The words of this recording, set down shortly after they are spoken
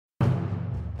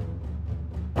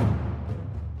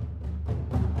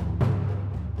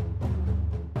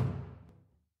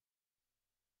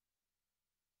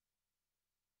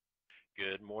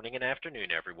Good morning and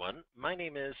afternoon, everyone. My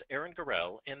name is Aaron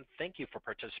Gorell, and thank you for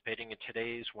participating in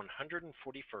today's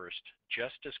 141st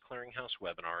Justice Clearinghouse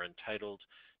webinar entitled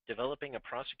Developing a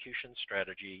Prosecution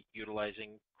Strategy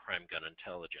Utilizing Crime Gun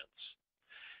Intelligence.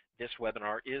 This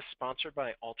webinar is sponsored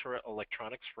by Ultra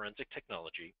Electronics Forensic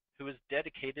Technology, who is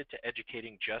dedicated to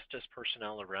educating justice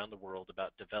personnel around the world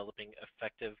about developing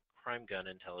effective crime gun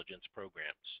intelligence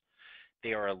programs.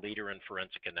 They are a leader in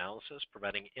forensic analysis,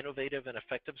 providing innovative and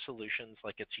effective solutions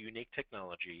like its unique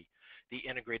technology, the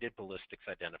Integrated Ballistics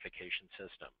Identification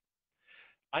System.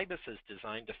 IBIS is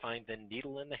designed to find the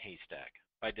needle in the haystack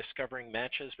by discovering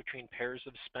matches between pairs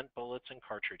of spent bullets and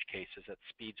cartridge cases at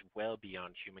speeds well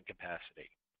beyond human capacity.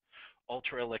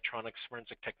 Ultra Electronics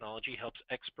Forensic Technology helps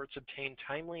experts obtain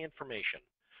timely information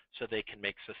so they can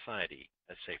make society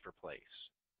a safer place.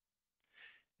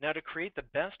 Now, to create the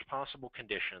best possible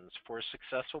conditions for a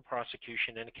successful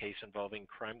prosecution in a case involving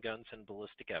crime guns and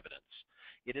ballistic evidence,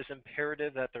 it is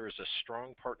imperative that there is a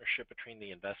strong partnership between the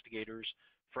investigators,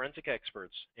 forensic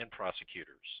experts, and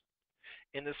prosecutors.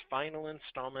 In this final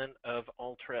installment of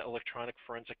Ultra Electronic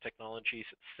Forensic Technology's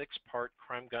six-part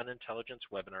crime gun intelligence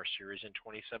webinar series in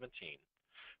 2017,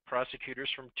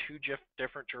 prosecutors from two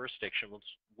different jurisdictions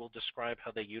will describe how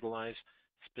they utilize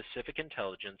specific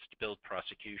intelligence to build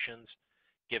prosecutions,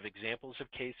 give examples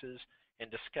of cases, and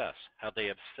discuss how they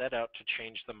have set out to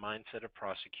change the mindset of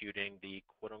prosecuting the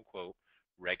quote-unquote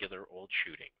regular old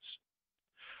shootings.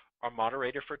 Our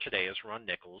moderator for today is Ron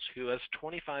Nichols, who has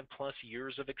 25+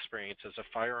 years of experience as a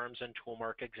firearms and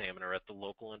toolmark examiner at the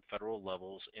local and federal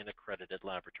levels in accredited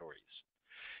laboratories.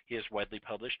 He is widely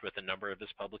published, with a number of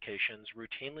his publications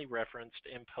routinely referenced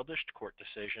in published court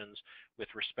decisions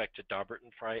with respect to Daubert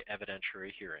and Frye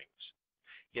evidentiary hearings.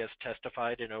 He has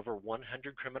testified in over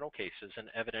 100 criminal cases and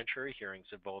evidentiary hearings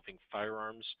involving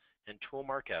firearms and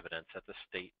toolmark evidence at the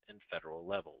state and federal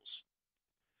levels.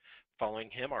 Following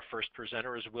him, our first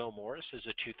presenter is Will Morris, who is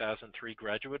a 2003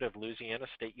 graduate of Louisiana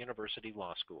State University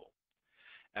Law School.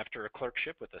 After a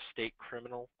clerkship with a state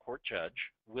criminal court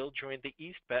judge, Will joined the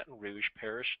East Baton Rouge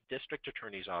Parish District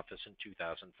Attorney's Office in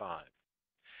 2005.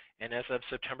 And as of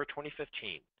September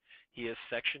 2015, he is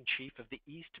Section Chief of the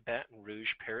East Baton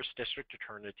Rouge Parish District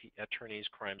Attorney's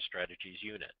Crime Strategies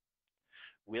Unit.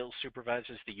 Will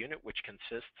supervises the unit, which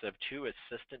consists of two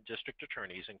assistant district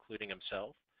attorneys, including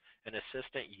himself, an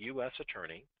assistant U.S.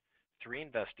 attorney, 3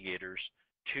 investigators,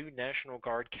 2 National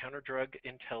Guard counter-drug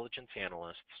intelligence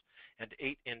analysts, and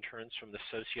 8 interns from the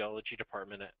Sociology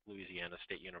Department at Louisiana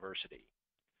State University.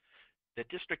 The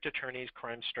District Attorney's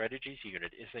Crime Strategies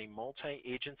Unit is a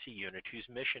multi-agency unit whose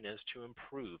mission is to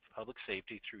improve public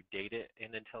safety through data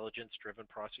and intelligence-driven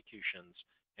prosecutions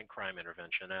and crime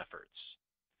intervention efforts.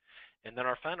 And then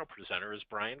our final presenter is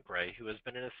Brian Gray, who has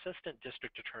been an Assistant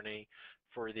District Attorney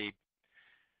for the,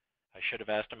 I should have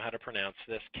asked him how to pronounce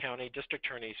this, County District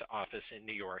Attorney's Office in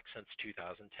New York since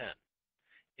 2010.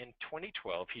 In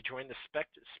 2012, he joined the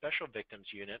Special Victims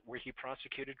Unit, where he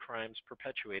prosecuted crimes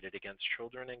perpetuated against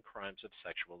children and crimes of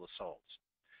sexual assault.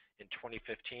 In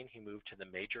 2015, he moved to the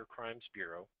Major Crimes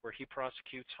Bureau, where he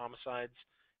prosecutes homicides,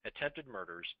 attempted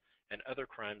murders, and other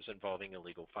crimes involving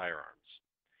illegal firearms.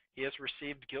 He has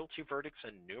received guilty verdicts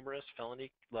in numerous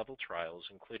felony-level trials,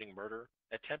 including murder,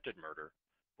 attempted murder,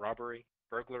 robbery,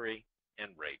 burglary,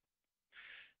 and rape.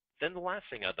 Then the last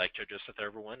thing I'd like to address with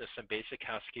everyone is some basic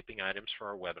housekeeping items for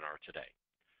our webinar today.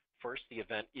 First, the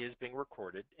event is being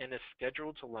recorded and is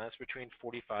scheduled to last between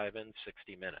 45 and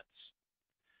 60 minutes.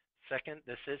 Second,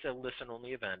 this is a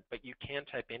listen-only event, but you can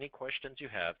type any questions you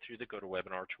have through the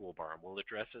GoToWebinar toolbar, and we'll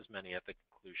address as many at the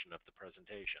conclusion of the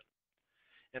presentation.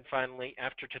 And finally,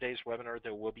 after today's webinar,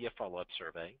 there will be a follow-up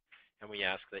survey, and we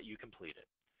ask that you complete it.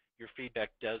 Your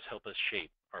feedback does help us shape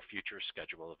our future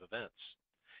schedule of events.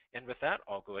 And with that,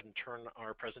 I'll go ahead and turn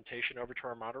our presentation over to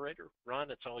our moderator.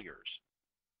 Ron, it's all yours.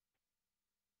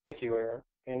 Thank you, Aaron.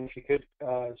 And if you could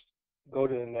go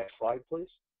to the next slide, please.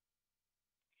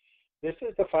 This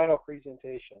is the final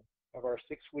presentation of our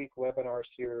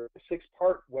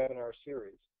 6-part webinar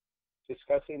series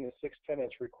discussing the 6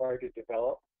 tenets required to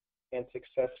develop and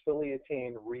successfully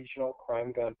attain regional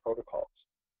crime gun protocols.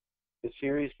 The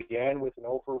series began with an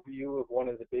overview of one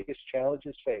of the biggest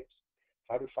challenges faced,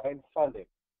 how to find funding,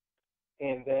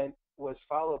 and then was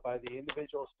followed by the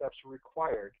individual steps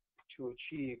required to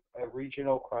achieve a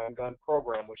regional crime gun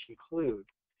program, which include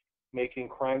making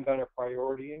crime gun a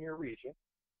priority in your region,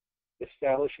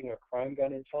 establishing a crime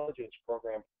gun intelligence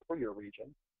program for your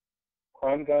region,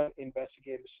 crime gun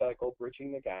investigative cycle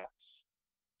bridging the gaps,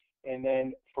 and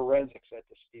then forensics at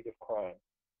the speed of crime.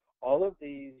 All of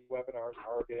these webinars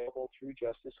are available through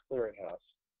Justice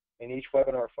Clearinghouse, and each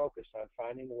webinar focused on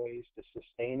finding ways to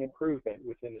sustain improvement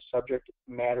within the subject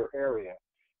matter area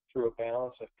through a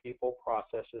balance of people,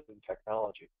 processes, and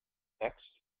technology. Next.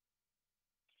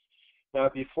 Now,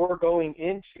 before going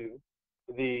into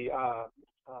the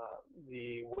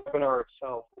webinar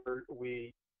itself,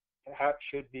 we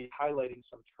should be highlighting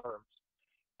some terms.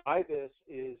 IBIS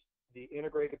is the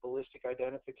Integrated Ballistic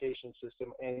Identification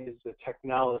System and is the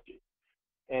technology,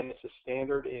 and it's a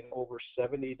standard in over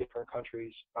 70 different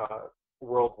countries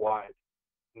worldwide.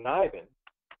 NIBIN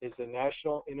is the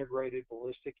National Integrated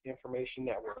Ballistic Information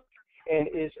Network and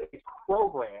is a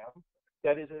program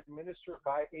that is administered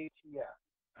by ATF.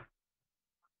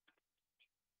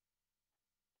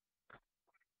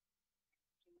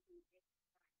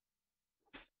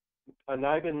 A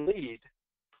NIBIN lead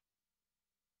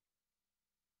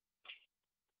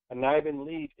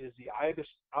is the IBIS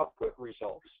output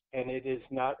results, and it is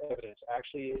not evidence.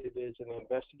 Actually, it is an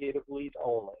investigative lead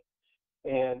only,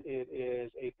 and it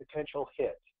is a potential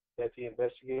hit that the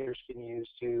investigators can use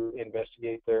to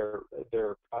investigate their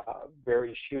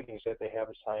various shootings that they have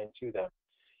assigned to them.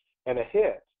 And a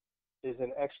hit is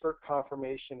an expert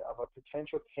confirmation of a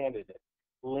potential candidate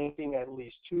linking at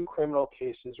least 2 criminal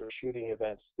cases or shooting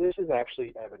events. This is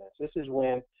actually evidence. This is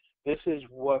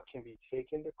what can be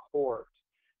taken to court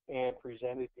and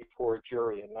presented before a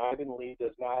jury. A NIBIN lead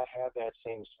does not have that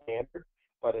same standard,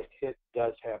 but a hit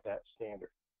does have that standard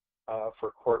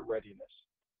for court readiness.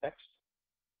 Next.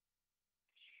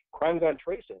 Crime gun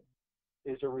tracing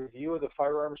is a review of the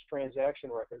firearms transaction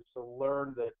records to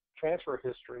learn the transfer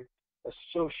history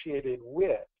associated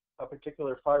with a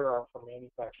particular firearm from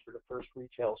manufacturer to first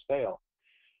retail sale.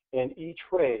 And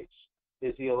E-Trace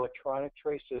is the electronic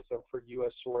trace system for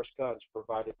U.S. source guns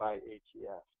provided by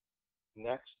ATF.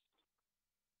 Next.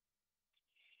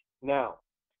 Now,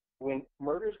 when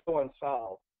murders go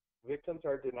unsolved, victims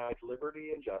are denied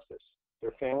liberty and justice.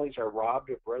 Their families are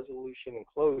robbed of resolution and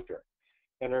closure,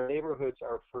 and our neighborhoods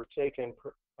are forsaken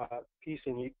peace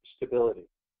and stability.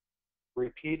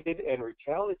 Repeated and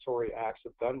retaliatory acts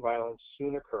of gun violence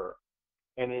soon occur,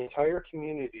 and entire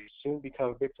communities soon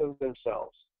become victims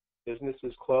themselves.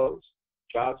 Businesses close,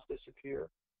 jobs disappear,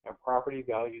 and property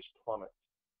values plummet.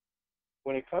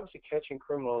 When it comes to catching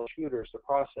criminal shooters, the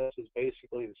process is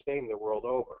basically the same the world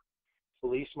over.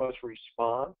 Police must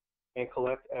respond and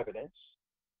collect evidence.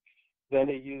 Then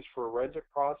they use forensic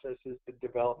processes to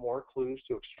develop more clues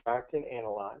to extract and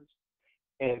analyze,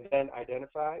 and then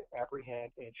identify,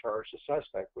 apprehend, and charge the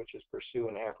suspect, which is pursue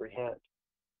and apprehend.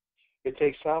 It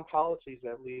takes sound policies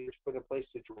that leaders put in place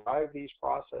to drive these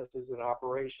processes and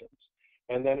operations,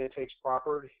 and then it takes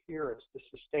proper adherence to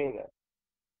sustain them.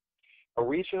 A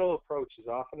regional approach is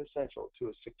often essential to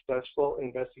a successful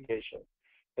investigation,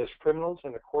 as criminals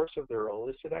in the course of their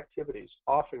illicit activities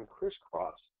often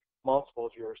crisscross multiple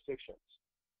jurisdictions.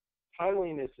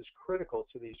 Timeliness is critical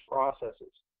to these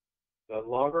processes. The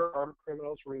longer armed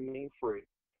criminals remain free,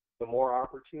 the more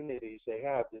opportunities they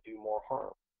have to do more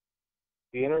harm.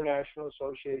 The International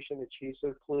Association of Chiefs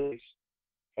of Police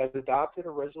has adopted a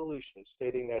resolution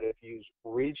stating that it views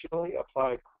regionally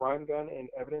applied crime gun and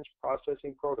evidence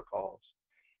processing protocols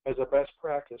as a best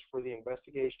practice for the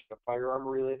investigation of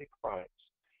firearm-related crimes,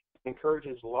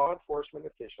 encourages law enforcement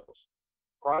officials,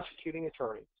 prosecuting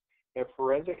attorneys, and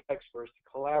forensic experts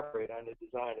to collaborate on the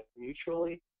design of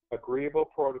mutually agreeable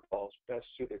protocols best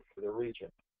suited for the region.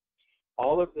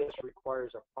 All of this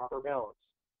requires a proper balance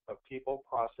of people,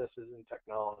 processes, and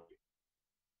technology.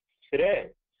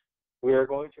 Today, we are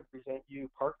going to present you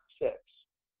part 6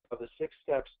 of the 6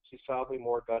 steps to solving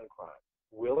more gun crime.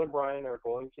 Will and Brian are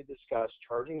going to discuss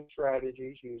charging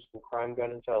strategies using crime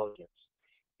gun intelligence,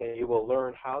 and you will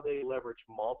learn how they leverage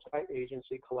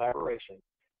multi-agency collaboration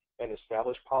and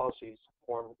establish policies to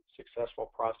form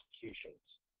successful prosecutions.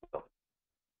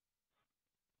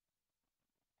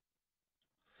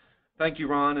 Thank you,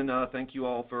 Ron, and thank you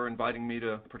all for inviting me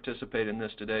to participate in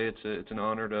this today. It's an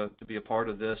honor to be a part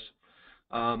of this.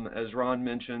 As Ron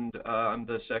mentioned, I'm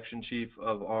the section chief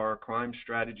of our crime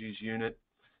strategies unit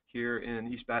here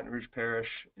in East Baton Rouge Parish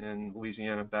in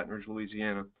Louisiana, Baton Rouge,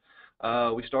 Louisiana.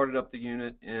 We started up the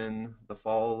unit in the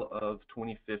fall of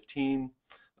 2015.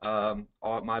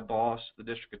 My boss, the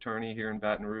district attorney here in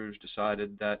Baton Rouge,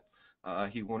 decided that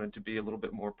he wanted to be a little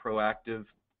bit more proactive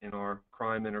in our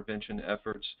crime intervention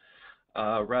efforts,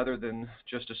 rather than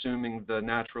just assuming the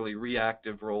naturally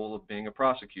reactive role of being a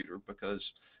prosecutor, because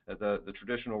the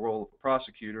traditional role of a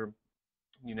prosecutor,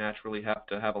 you naturally have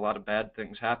to have a lot of bad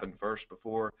things happen first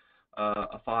before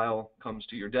a file comes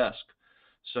to your desk.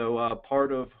 So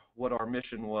part of what our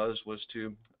mission was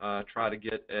to try to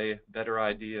get a better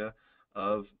idea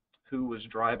of who was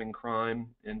driving crime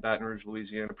in Baton Rouge,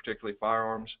 Louisiana, particularly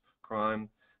firearms crime,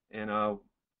 and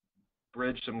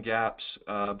bridge some gaps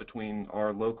between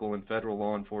our local and federal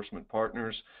law enforcement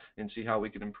partners and see how we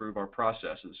can improve our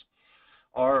processes.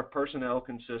 Our personnel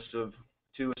consists of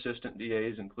 2 assistant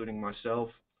DAs, including myself.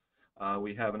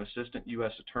 We have an assistant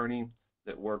U.S. attorney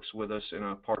that works with us in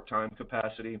a part-time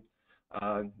capacity.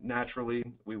 Naturally,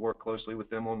 we work closely with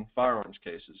them on firearms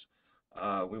cases.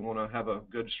 We want to have a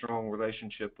good, strong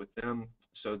relationship with them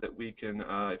so that we can,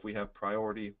 if we have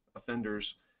priority offenders,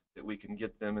 that we can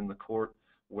get them in the court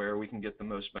where we can get the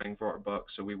most bang for our buck.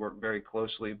 So we work very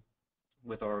closely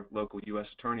with our local U.S.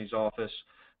 Attorney's Office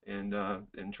and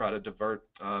try to divert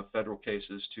federal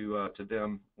cases to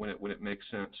them when it makes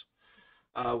sense.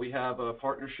 We have a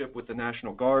partnership with the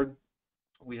National Guard.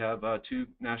 We have 2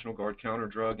 National Guard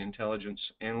counter-drug intelligence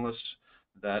analysts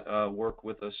that work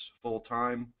with us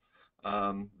full-time.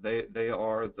 They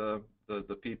are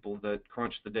the people that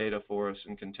crunch the data for us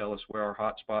and can tell us where our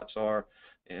hot spots are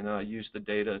and use the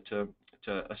data to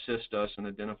assist us in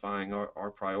identifying our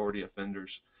priority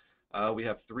offenders. We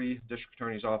have 3 District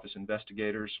Attorney's Office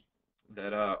investigators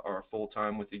that are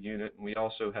full-time with the unit, and we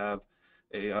also have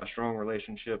a strong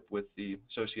relationship with the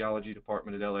Sociology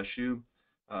Department at LSU.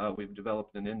 We've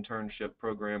developed an internship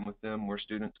program with them where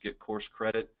students get course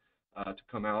credit to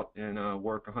come out and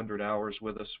work 100 hours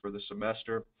with us for the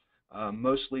semester.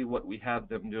 Mostly what we have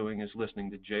them doing is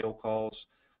listening to jail calls.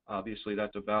 Obviously,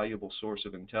 that's a valuable source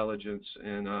of intelligence,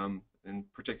 and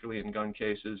particularly in gun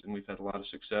cases, and we've had a lot of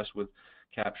success with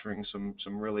capturing some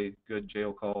really good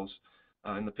jail calls.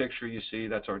 In the picture you see,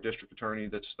 that's our district attorney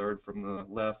that's third from the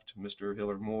left, Mr.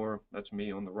 Hillard Moore. That's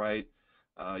me on the right.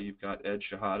 You've got Ed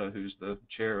Shahada, who's the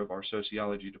chair of our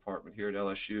sociology department here at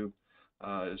LSU,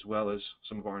 as well as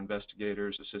some of our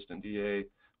investigators, assistant DA,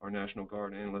 our National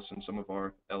Guard analysts, and some of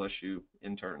our LSU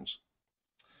interns.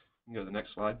 You can go to the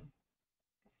next slide.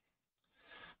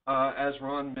 As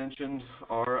Ron mentioned,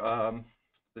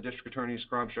 the District Attorney's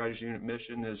Crime Strategy Unit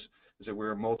mission is that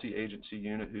we're a multi-agency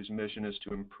unit whose mission is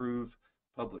to improve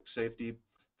public safety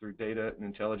through data and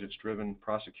intelligence-driven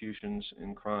prosecutions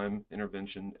and crime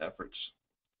intervention efforts.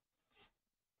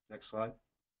 Next slide.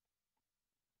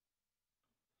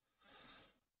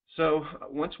 So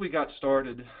once we got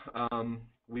started,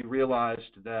 we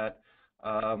realized that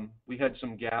we had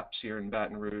some gaps here in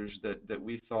Baton Rouge that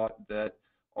we thought that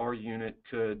our unit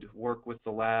could work with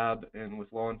the lab and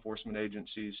with law enforcement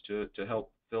agencies to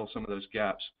help fill some of those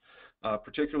gaps,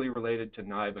 particularly related to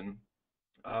NIBIN.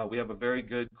 We have a very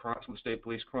good State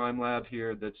Police Crime Lab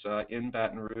here that's in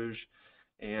Baton Rouge,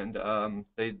 and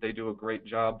they do a great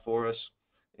job for us,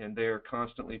 and they're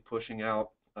constantly pushing out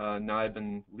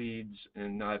NIBIN leads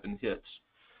and NIBIN hits.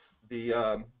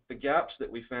 The gaps that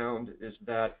we found is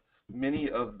that many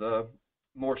of the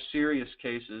more serious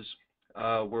cases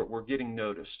were getting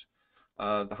noticed.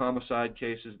 The homicide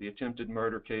cases, the attempted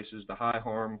murder cases, the high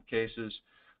harm cases,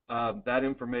 that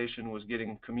information was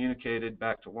getting communicated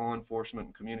back to law enforcement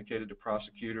and communicated to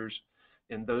prosecutors,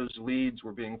 and those leads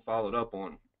were being followed up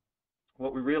on.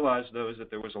 What we realized, though, is that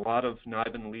there was a lot of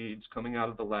NIBIN leads coming out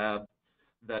of the lab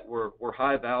that were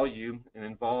high value and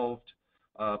involved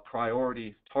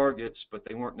priority targets, but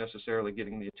they weren't necessarily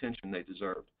getting the attention they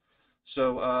deserved.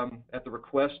 So at the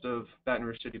request of Baton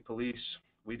Rouge City Police,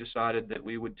 we decided that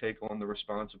we would take on the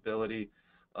responsibility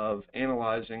of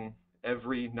analyzing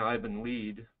every NIBIN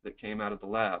lead that came out of the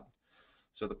lab.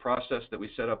 So the process that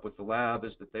we set up with the lab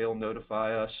is that they'll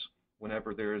notify us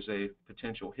whenever there is a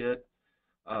potential hit.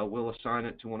 We'll assign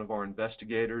it to one of our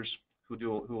investigators who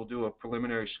will do a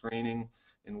preliminary screening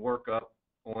and work up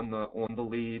on the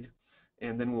lead,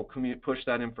 and then we'll push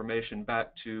that information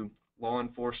back to law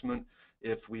enforcement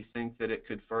if we think that it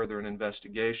could further an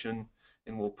investigation,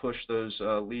 and we'll push those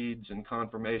leads and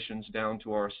confirmations down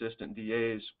to our assistant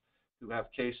DAs who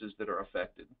have cases that are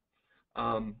affected.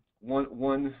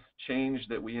 One change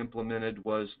that we implemented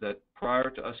was that prior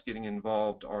to us getting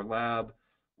involved, our lab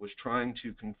was trying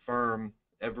to confirm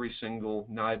every single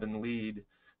NIBIN lead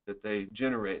that they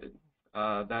generated.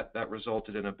 That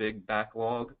resulted in a big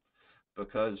backlog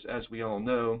because, as we all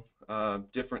know,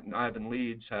 different NIBIN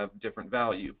leads have different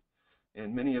value,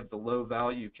 and many of the low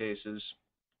value cases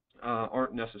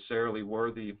aren't necessarily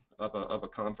worthy of a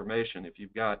confirmation. If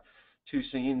you've got 2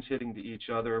 scenes hitting to each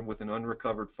other with an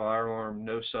unrecovered firearm,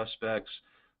 no suspects,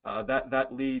 that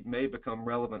lead may become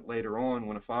relevant later on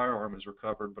when a firearm is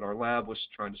recovered, but our lab was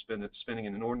spending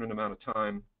an inordinate amount of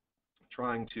time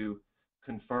trying to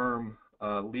confirm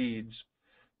leads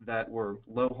that were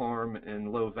low harm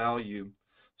and low value.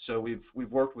 So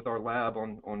we've worked with our lab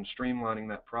on streamlining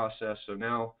that process. So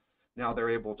now they're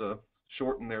able to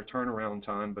shorten their turnaround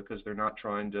time because they're not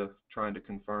trying to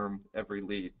confirm every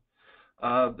lead.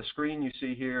 The screen you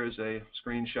see here is a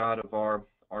screenshot of our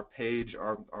page.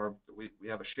 We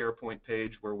have a SharePoint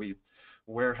page where we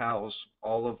warehouse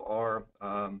all of our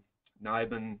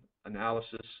NIBIN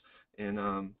analysis, and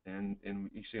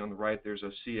you see on the right there's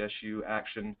a CSU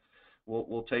action.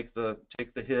 We'll take the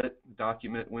hit,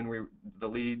 document the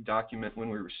lead, document when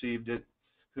we received it,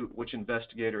 which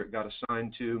investigator it got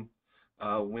assigned to.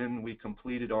 When we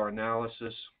completed our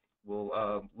analysis, we'll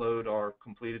load our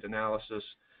completed analysis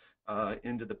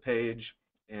into the page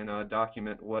and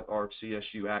document what our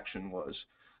CSU action was,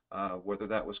 whether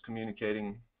that was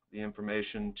communicating the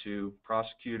information to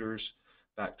prosecutors,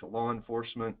 back to law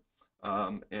enforcement,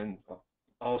 and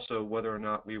also whether or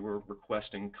not we were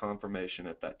requesting confirmation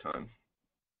at that time.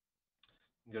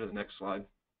 Go to the next slide.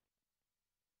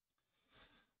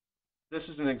 This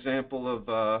is an example of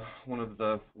one of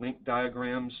the link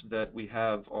diagrams that we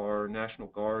have our National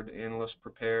Guard analysts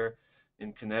prepare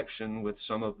in connection with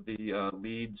some of the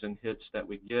leads and hits that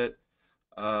we get.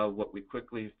 What we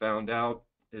quickly found out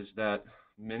is that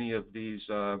many of these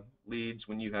leads,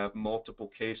 when you have multiple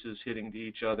cases hitting to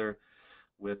each other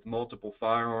with multiple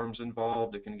firearms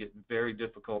involved, it can get very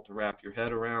difficult to wrap your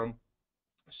head around.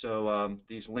 So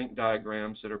these link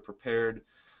diagrams that are prepared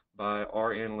by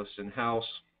our analysts in-house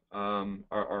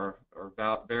are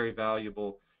very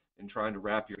valuable in trying to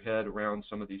wrap your head around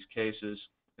some of these cases,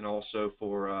 and also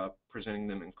for presenting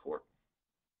them in court.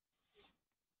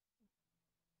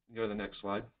 Go to the next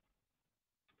slide.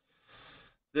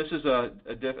 This is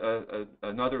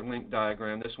another link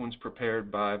diagram. This one's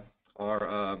prepared by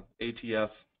our ATF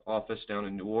office down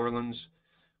in New Orleans.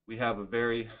 We have a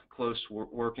very close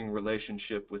working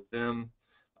relationship with them.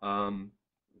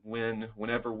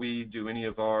 Whenever we do any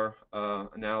of our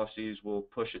analyses, we'll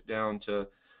push it down to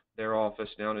their office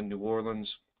down in New Orleans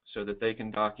so that they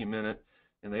can document it,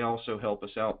 and they also help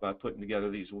us out by putting together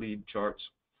these lead charts.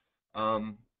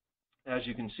 As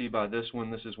you can see by this one,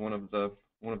 this is one of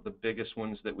the biggest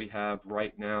ones that we have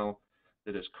right now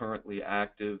that is currently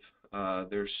active.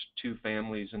 There's two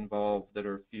families involved that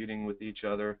are feuding with each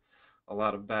other, a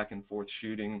lot of back and forth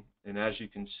shooting, and as you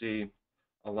can see,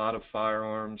 a lot of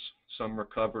firearms, some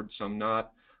recovered, some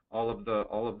not. All of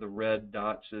the red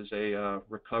dots is a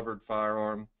recovered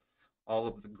firearm. All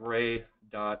of the gray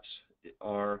dots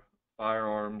are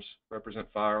firearms, represent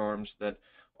firearms that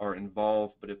are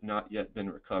involved but have not yet been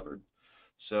recovered.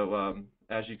 So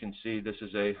as you can see, this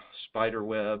is a spider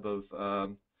web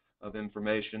of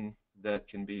information that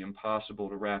can be impossible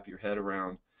to wrap your head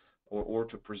around or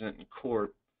to present in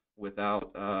court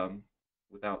without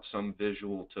some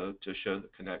visual to show the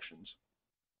connections.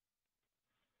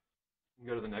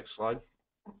 Go to the next slide.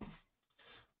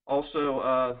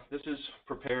 Also, this is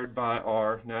prepared by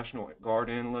our National Guard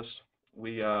analysts.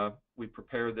 We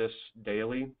prepare this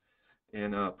daily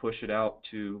and push it out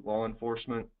to law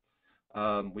enforcement.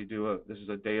 This is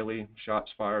a daily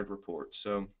shots fired report.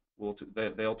 So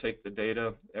they'll take the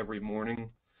data every morning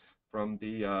from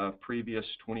the previous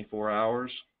 24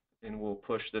 hours, and we'll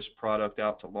push this product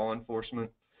out to law enforcement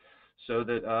so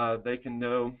that they can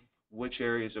know which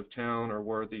areas of town are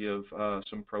worthy of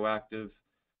some proactive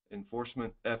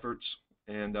enforcement efforts,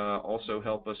 and also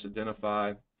help us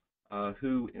identify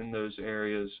who in those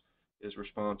areas is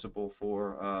responsible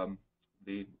for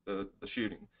the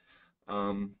shooting.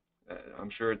 I'm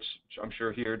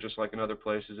sure here, just like in other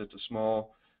places, it's a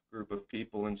small group of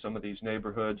people in some of these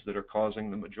neighborhoods that are causing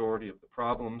the majority of the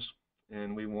problems,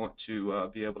 and we want to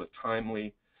be able to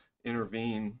timely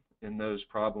intervene in those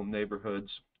problem neighborhoods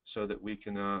so that we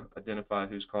can identify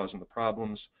who's causing the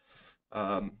problems,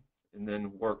 and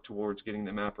then work towards getting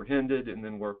them apprehended, and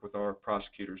then work with our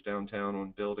prosecutors downtown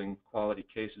on building quality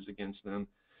cases against them.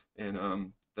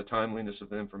 And the timeliness of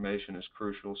the information is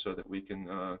crucial so that we can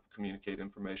communicate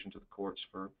information to the courts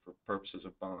for purposes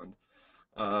of bond.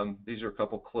 These are a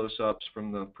couple close-ups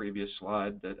from the previous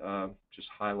slide that just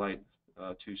highlight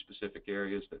two specific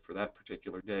areas that for that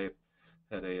particular day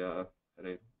had a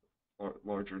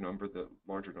larger number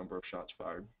of shots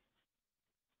fired.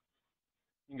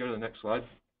 You can go to the next slide.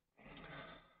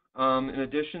 In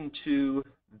addition to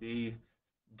the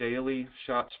daily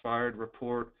shots fired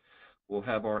report, we'll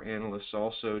have our analysts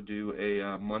also do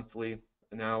a monthly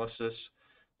analysis,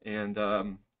 and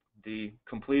the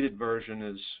completed version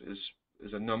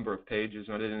is a number of pages.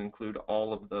 I didn't include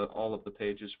all of the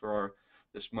pages for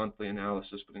this monthly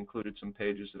analysis, but included some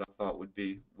pages that I thought would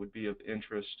be of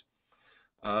interest.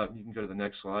 You can go to the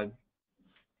next slide.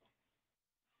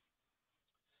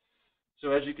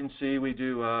 So as you can see, we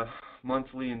do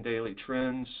monthly and daily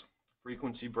trends,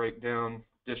 frequency breakdown,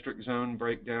 district zone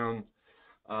breakdown,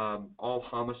 All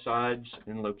homicides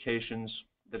in locations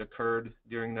that occurred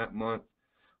during that month,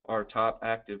 our top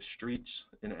active streets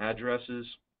and addresses,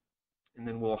 and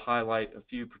then we'll highlight a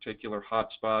few particular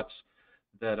hotspots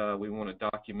that we want to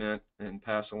document and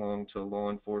pass along to law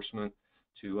enforcement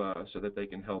so that they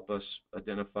can help us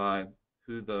identify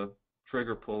who the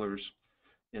trigger pullers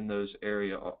in those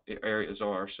areas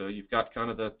are. So you've got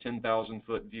kind of the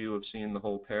 10,000-foot view of seeing the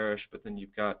whole parish, but then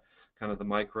you've got kind of the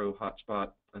micro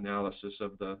hotspot analysis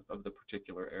of the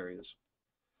particular areas.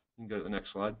 You can go to the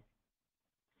next slide.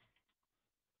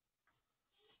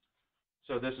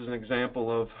 So this is an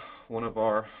example of one of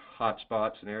our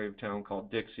hotspots, an area of town called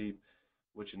Dixie,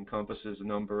 which encompasses a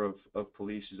number of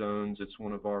police zones. It's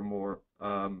one of our more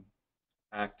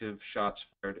active shots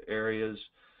fired areas.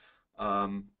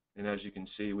 And as you can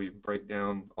see, we break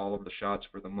down all of the shots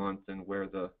for the month and where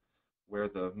the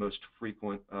most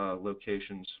frequent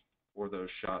locations for those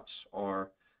shots are.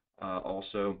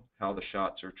 Also, how the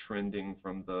shots are trending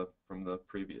from the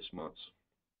previous months.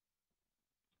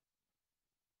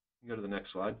 Go to the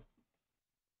next slide.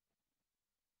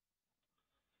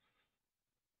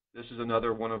 This is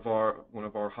another one of our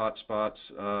hotspots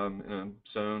in a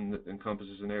zone that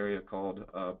encompasses an area called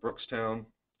Brookstown,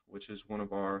 which is one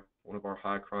of our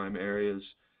high crime areas.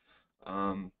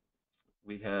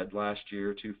 We had last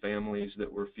year 2 families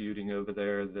that were feuding over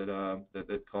there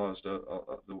that caused that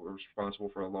were responsible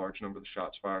for a large number of the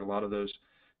shots fired. A lot of those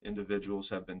individuals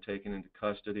have been taken into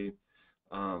custody,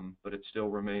 but it still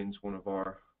remains one of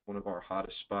our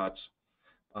hottest spots.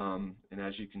 And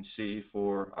as you can see,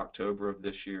 for October of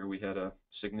this year, we had a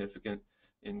significant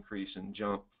increase in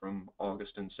jump from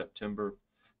August and September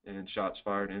in shots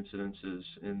fired incidences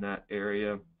in that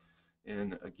area.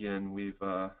 And again, we've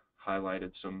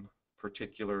highlighted some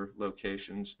particular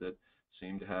locations that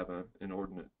seem to have an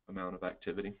inordinate amount of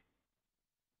activity.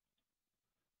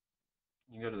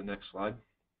 You can go to the next slide.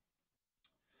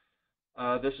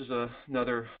 This is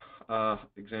another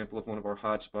example of one of our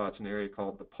hotspots, an area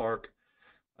called the Park.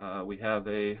 We have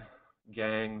a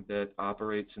gang that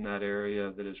operates in that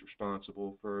area that is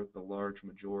responsible for the large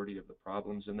majority of the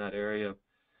problems in that area.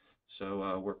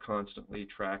 So we're constantly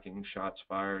tracking shots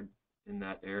fired in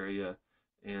that area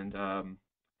and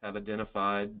have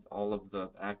identified all of the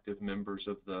active members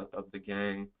of the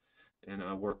gang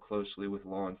and work closely with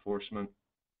law enforcement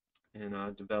in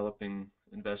developing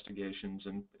investigations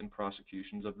and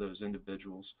prosecutions of those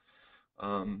individuals.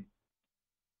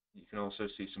 You can also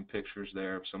see some pictures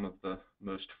there of some of the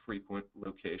most frequent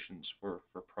locations for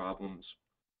problems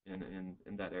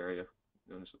in that area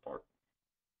known as the Park.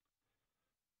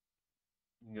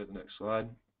 You can go to the next slide.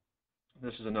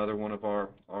 This is another one of our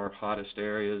hottest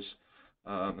areas,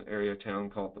 an area of town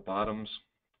called the Bottoms,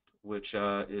 which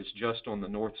is just on the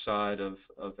north side of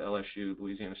LSU,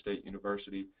 Louisiana State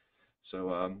University.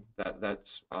 So that's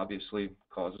obviously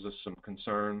causes us some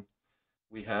concern.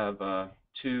 We have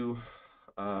 2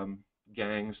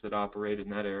 gangs that operate in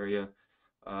that area,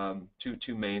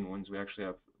 two main ones. We actually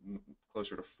have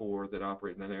closer to 4 that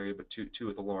operate in that area, but two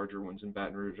of the larger ones in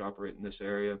Baton Rouge operate in this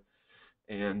area.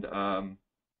 And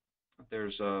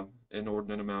there's an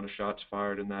inordinate amount of shots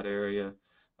fired in that area.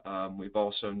 We've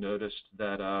also noticed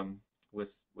that with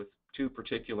 2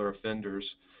 particular offenders,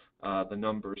 the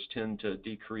numbers tend to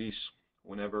decrease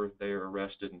whenever they are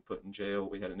arrested and put in jail.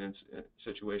 We had a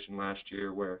situation last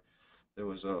year where there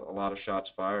was a lot of shots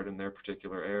fired in their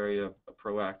particular area. A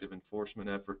proactive enforcement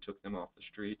effort took them off the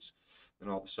streets, and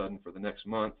all of a sudden for the next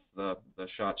month, the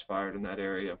shots fired in that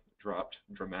area dropped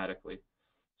dramatically.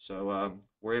 So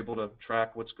we're able to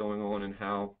track what's going on and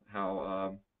how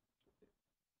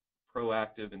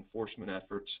proactive enforcement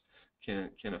efforts can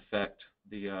affect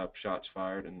the shots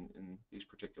fired in these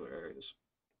particular areas.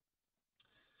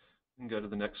 You can go to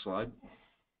the next slide.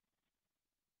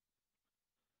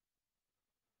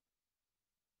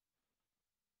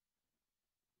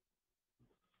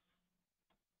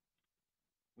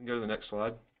 You can go to the next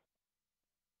slide.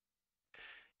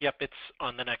 Yep, it's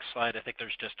on the next slide. I think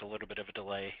there's just a little bit of a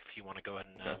delay if you want to go ahead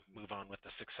and move on with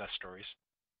the success stories.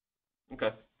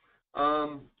 Okay.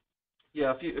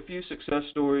 Yeah, a few success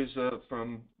stories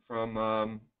from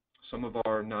some of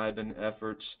our NIBIN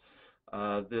efforts.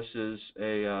 This is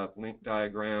a link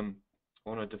diagram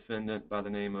on a defendant by the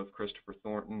name of Christopher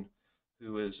Thornton,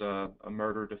 who is a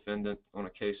murder defendant on a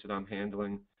case that I'm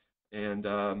handling. And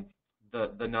the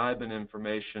NIBIN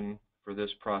information for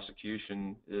this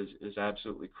prosecution is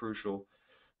absolutely crucial.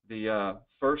 The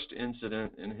first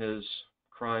incident in his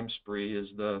crime spree is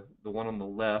the one on the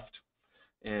left,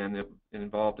 and it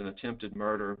involved an attempted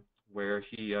murder where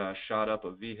he shot up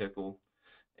a vehicle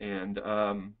and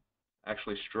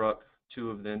actually struck 2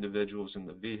 of the individuals in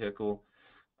the vehicle.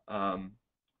 Um,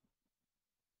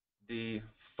 the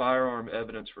firearm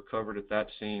evidence recovered at that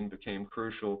scene became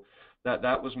crucial.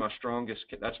 That was my strongest.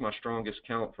 That's my strongest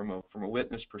count from a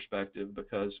witness perspective,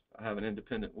 because I have an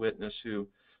independent witness who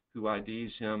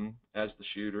IDs him as the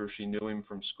shooter. She knew him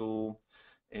from school,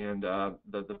 and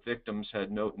the victims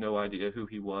had no idea who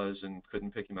he was and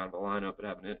couldn't pick him out of a lineup. But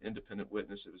having an independent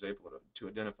witness that was able to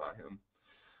identify him.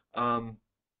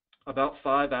 About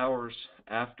 5 hours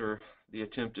after the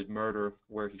attempted murder,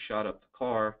 where he shot up the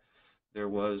car, there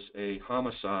was a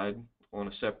homicide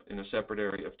in a separate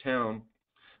area of town,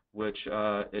 which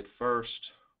at first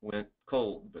went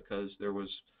cold because there was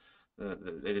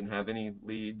they didn't have any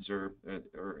leads or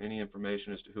any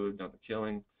information as to who had done the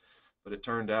killing. But it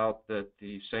turned out that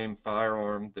the same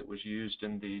firearm that was used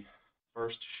in the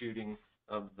first shooting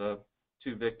of the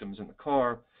two victims in the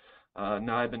car,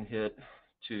 Nibin hit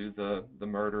to the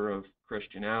murder of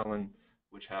Christian Allen,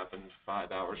 which happened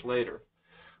 5 hours later.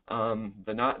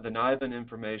 The Nibin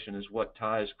information is what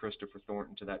ties Christopher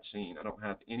Thornton to that scene. I don't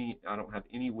have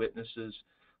any witnesses,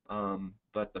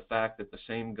 but the fact that the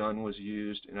same gun was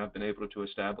used, and I've been able to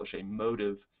establish a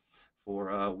motive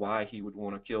for why he would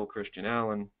want to kill Christian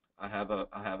Allen, I have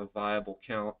a viable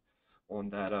count on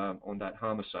that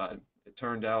homicide. It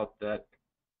turned out that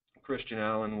Christian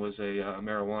Allen was a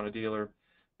marijuana dealer,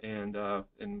 and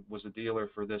was a dealer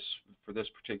for this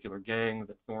particular gang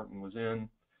that Thornton was in,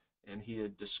 and he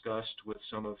had discussed with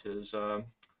some of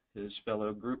his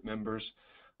fellow group members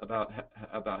about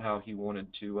how he wanted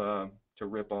to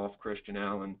rip off Christian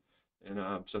Allen,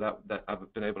 and so that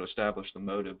I've been able to establish the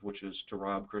motive, which is to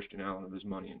rob Christian Allen of his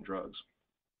money and drugs.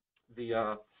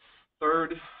 The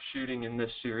third shooting in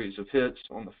this series of hits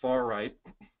on the far right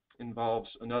involves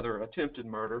another attempted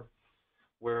murder,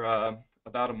 where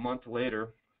about a month later,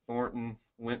 Thornton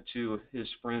went to his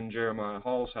friend Jeremiah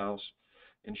Hall's house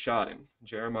and shot him.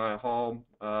 Jeremiah Hall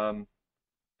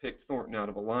picked Thornton out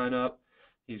of a lineup.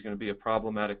 He's going to be a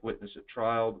problematic witness at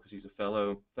trial because he's a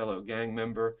fellow gang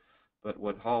member. But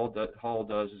what Hall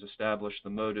does is establish the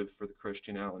motive for the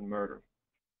Christian Allen murder.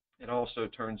 It also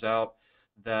turns out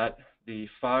that the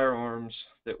firearms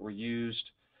that were used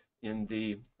in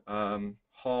the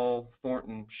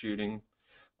Hall-Thornton shooting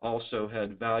also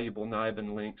had valuable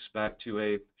Nibin links back to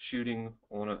a shooting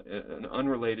on an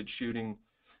unrelated shooting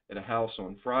at a house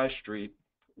on Fry Street,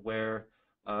 where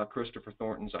Christopher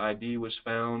Thornton's ID was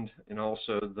found, and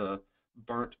also the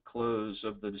burnt clothes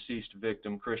of the deceased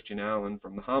victim, Christian Allen,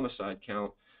 from the homicide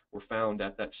count were found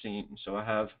at that scene. So I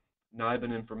have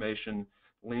Nibin information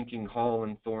linking Hall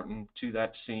and Thornton to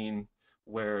that scene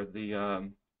where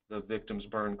the victim's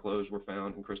burned clothes were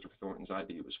found and Christopher Thornton's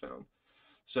ID was found.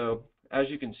 So as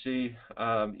you can see,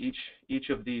 each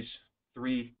of these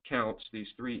three counts, these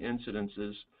three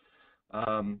incidences,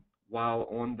 while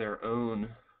on their own,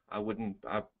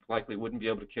 I likely wouldn't be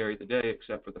able to carry the day,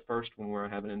 except for the first one where I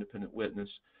have an independent witness.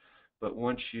 But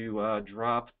once you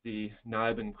drop the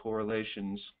Nibin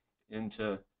correlations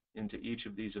into each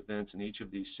of these events and each of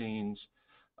these scenes,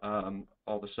 all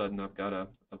of a sudden I've got a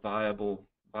viable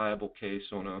case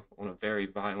on a very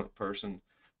violent person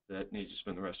that needs to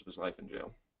spend the rest of his life in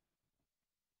jail.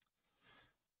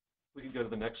 We can go to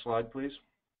the next slide, please.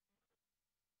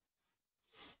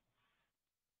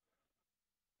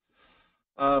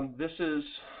 This is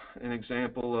an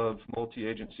example of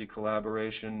multi-agency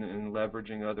collaboration and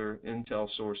leveraging other intel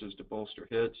sources to bolster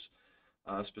hits,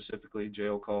 specifically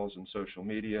jail calls and social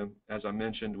media. As I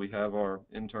mentioned, we have our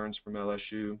interns from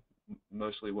LSU.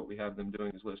 Mostly what we have them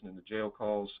doing is listening to jail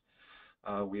calls.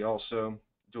 We also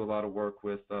do a lot of work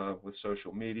with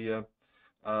social media.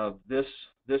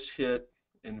 This hit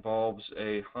involves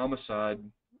a homicide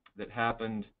that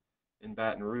happened in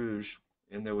Baton Rouge,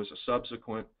 and there was a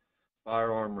subsequent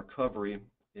firearm recovery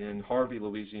in Harvey,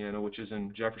 Louisiana, which is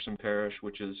in Jefferson Parish,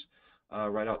 which is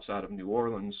right outside of New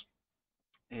Orleans.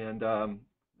 And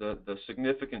the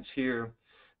significance here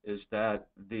is that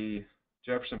the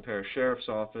Jefferson Parish Sheriff's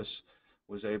Office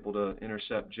was able to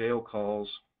intercept jail calls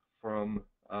from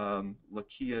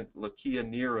Lakia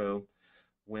Nero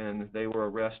when they were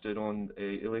arrested on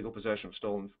a illegal possession of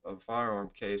stolen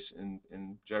firearm case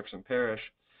in Jefferson Parish.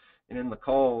 And in the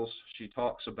calls, she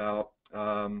talks about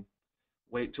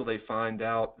wait till they find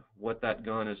out what that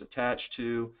gun is attached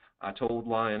to. I told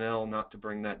Lionel not to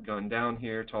bring that gun down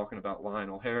here, talking about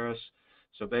Lionel Harris.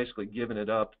 So basically giving it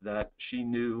up that she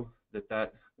knew that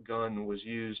that gun was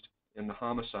used in the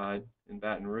homicide in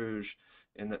Baton Rouge,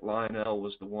 and that Lionel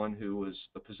was the one who was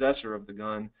the possessor of the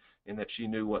gun, and that she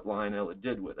knew what Lionel had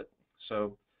did with it.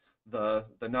 So the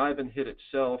Nibin hit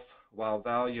itself, while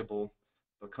valuable,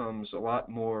 becomes a lot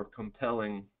more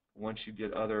compelling once you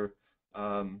get other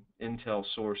intel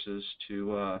sources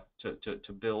to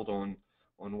build on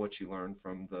what you learned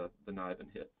from the Niven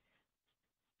hit.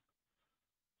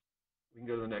 We can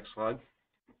go to the next slide.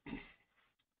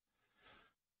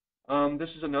 This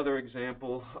is another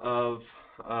example of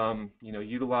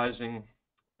utilizing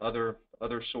other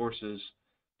sources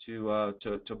to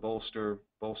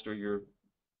bolster your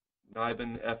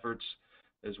Niven efforts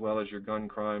as well as your gun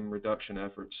crime reduction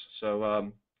efforts. So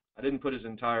I didn't put his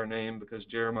entire name because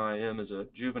Jeremiah M. is a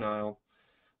juvenile,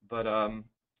 but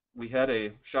we had a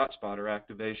ShotSpotter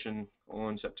activation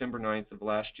on September 9th of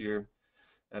last year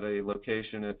at a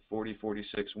location at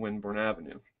 4046 Winburn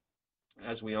Avenue.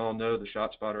 As we all know, the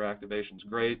ShotSpotter activation is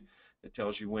great. It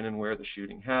tells you when and where the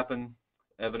shooting happened.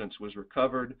 Evidence was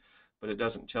recovered, but it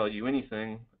doesn't tell you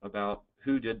anything about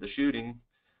who did the shooting,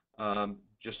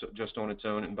 just on its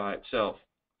own and by itself.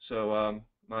 So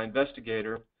my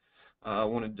investigator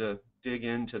wanted to dig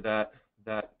into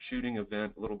that shooting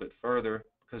event a little bit further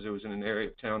because it was in an area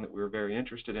of town that we were very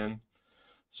interested in.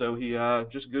 So he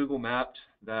just Google mapped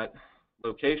that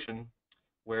location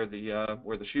where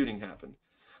the shooting happened.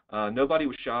 Nobody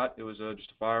was shot. It was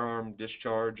just a firearm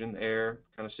discharge in the air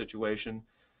kind of situation.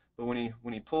 But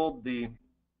when he pulled the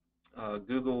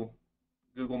Google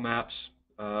Maps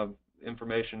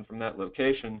information from that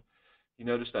location, he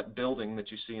noticed that building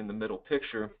that you see in the middle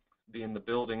picture being the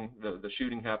building, the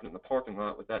shooting happened in the parking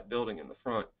lot with that building in the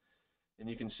front. And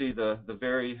you can see the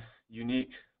very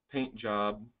unique paint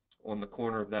job on the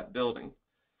corner of that building.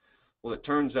 Well, it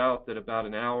turns out that about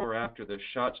an hour after the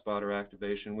ShotSpotter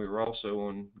activation, we were also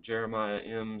on Jeremiah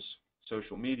M.'s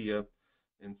social media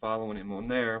and following him on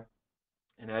there.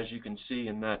 And as you can see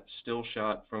in that still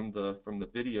shot from the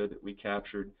video that we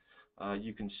captured,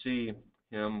 you can see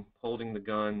him holding the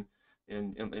gun.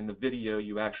 In the video,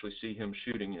 you actually see him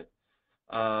shooting it.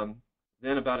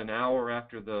 Then about an hour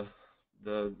after the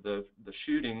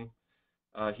shooting,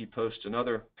 he posts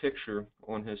another picture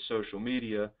on his social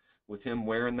media with him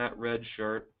wearing that red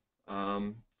shirt,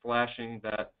 flashing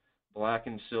that black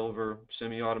and silver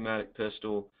semi-automatic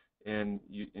pistol, and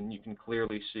you can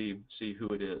clearly see who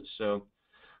it is. So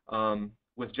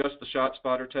with just the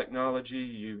ShotSpotter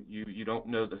technology, you don't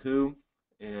know the who,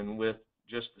 and with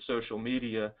just the social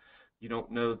media, you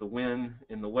don't know the when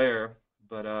and the where.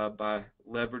 But by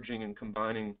leveraging and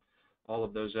combining all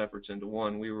of those efforts into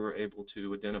one, we were able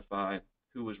to identify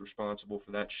who was responsible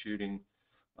for that shooting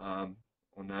on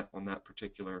that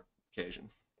particular occasion.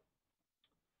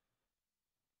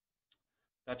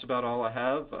 That's about all I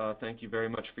have. Thank you very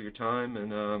much for your time,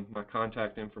 and my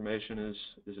contact information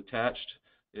is attached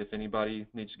if anybody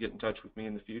needs to get in touch with me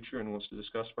in the future and wants to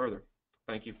discuss further.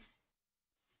 Thank you.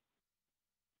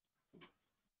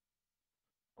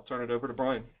 I'll turn it over to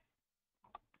Brian.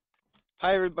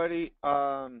 Hi, everybody.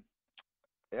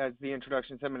 As the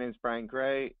introduction said, my name is Brian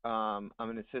Gray. I'm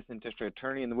an assistant district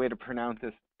attorney, and the way to pronounce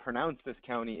this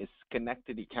county is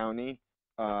Schenectady County.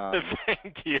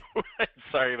 Thank you.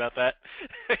 Sorry about that.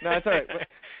 No, it's all right.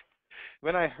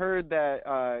 When I heard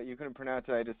that you couldn't pronounce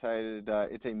it, I decided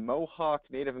it's a Mohawk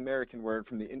Native American word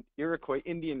from the Iroquois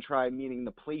Indian tribe, meaning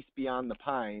the place beyond the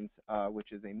pines,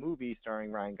 which is a movie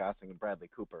starring Ryan Gosling and Bradley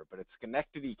Cooper. But it's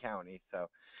Schenectady County, so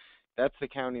that's the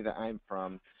county that I'm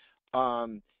from.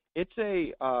 It's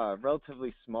a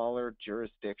relatively smaller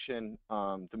jurisdiction.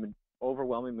 The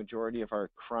overwhelming majority of our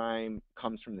crime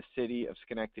comes from the city of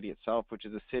Schenectady itself, which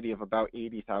is a city of about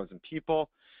 80,000 people.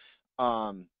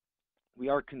 We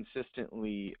are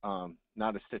consistently,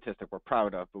 not a statistic we're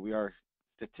proud of, but we are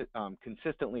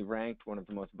consistently ranked one of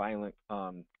the most violent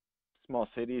small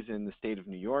cities in the state of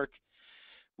New York.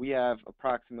 We have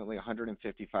approximately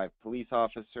 155 police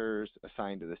officers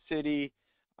assigned to the city.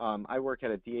 I work at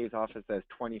a DA's office that has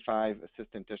 25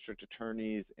 assistant district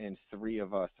attorneys, and 3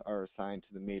 of us are assigned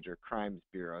to the Major Crimes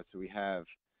Bureau. So we have,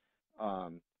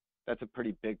 that's a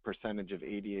pretty big percentage of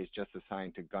ADAs just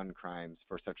assigned to gun crimes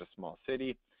for such a small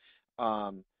city.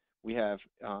 We have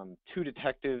 2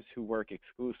 detectives who work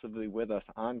exclusively with us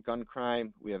on gun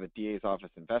crime. We have a DA's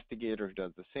office investigator who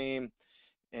does the same.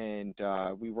 And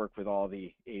we work with all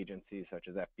the agencies such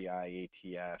as FBI,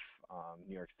 ATF,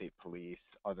 New York State Police,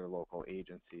 other local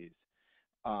agencies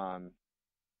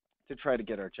to try to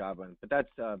get our job done. But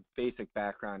that's a basic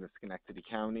background of Schenectady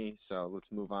County. So let's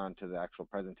move on to the actual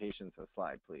presentation. So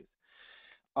slide, please.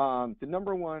 The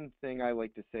number one thing I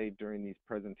like to say during these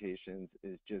presentations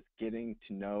is just getting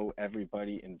to know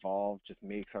everybody involved just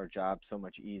makes our job so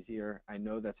much easier. I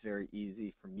know that's very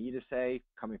easy for me to say,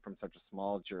 coming from such a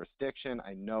small jurisdiction.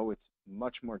 I know it's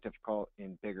much more difficult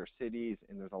in bigger cities,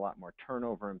 and there's a lot more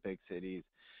turnover in big cities.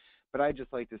 But I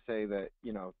just like to say that,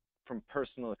 you know, from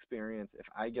personal experience, if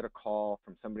I get a call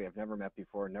from somebody I've never met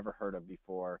before, never heard of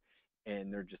before,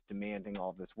 and they're just demanding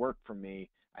all this work from me,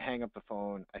 I hang up the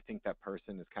phone. I think that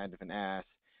person is kind of an ass.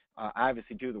 I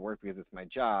obviously do the work because it's my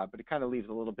job, but it kind of leaves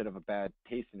a little bit of a bad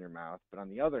taste in your mouth. But on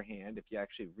the other hand, if you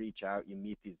actually reach out, you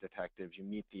meet these detectives, you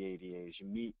meet the ADAs, you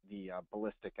meet the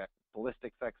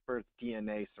ballistics experts,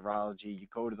 DNA, serology, you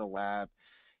go to the lab,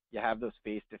 you have those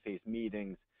face-to-face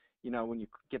meetings. You know, when you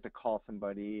get to call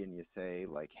somebody and you say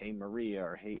like, hey Maria,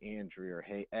 or hey Andrea, or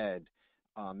hey Ed,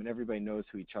 and everybody knows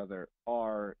who each other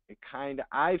are, it kind of,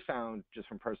 I found just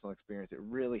from personal experience, it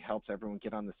really helps everyone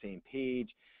get on the same page.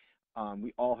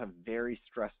 We all have very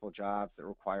stressful jobs that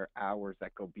require hours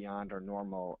that go beyond our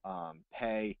normal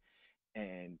pay,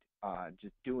 and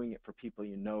just doing it for people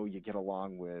you know you get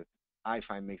along with, I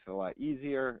find makes it a lot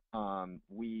easier.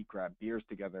 We grab beers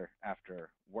together after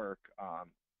work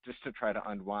just to try to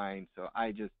unwind. So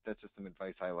that's just some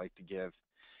advice I like to give.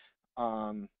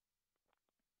 All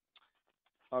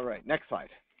right, next slide.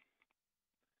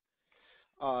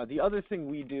 The other thing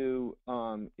we do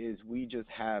is we just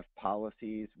have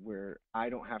policies where I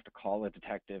don't have to call a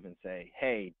detective and say,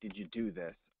 hey, did you do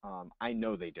this? I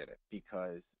know they did it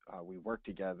because we work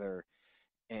together,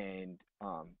 and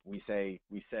we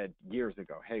said years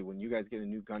ago, hey, when you guys get a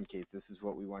new gun case, this is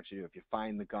what we want you to do. If you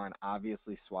find the gun,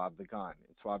 obviously swab the gun.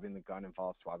 And swabbing the gun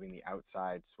involves swabbing the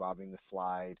outside, swabbing the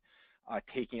slide,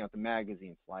 taking out the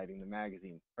magazine, sliding the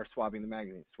magazine, or swabbing the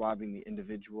magazine, swabbing the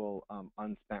individual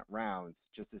unspent rounds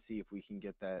just to see if we can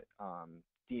get that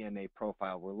DNA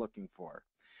profile we're looking for.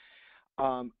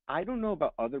 I don't know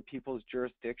about other people's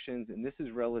jurisdictions, and this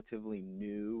is relatively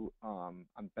new.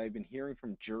 I've been hearing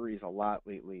from juries a lot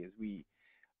lately is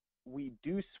we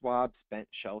do swab spent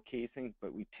shell casings,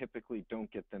 but we typically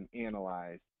don't get them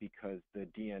analyzed because the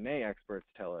DNA experts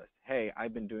tell us, hey,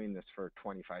 I've been doing this for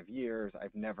 25 years.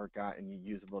 I've never gotten a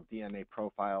usable DNA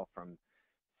profile from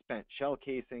spent shell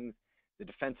casings. The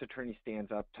defense attorney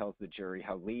stands up, tells the jury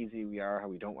how lazy we are, how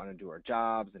we don't want to do our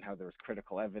jobs, and how there was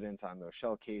critical evidence on those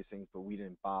shell casings, but we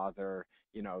didn't bother.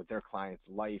 You know, their client's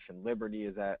life and liberty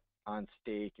is on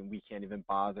stake, and we can't even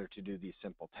bother to do these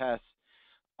simple tests.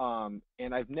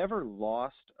 And I've never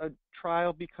lost a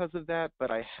trial because of that, but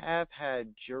I have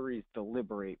had juries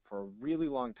deliberate for a really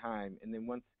long time, and then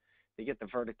once they get the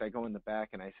verdict, I go in the back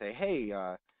and I say, hey,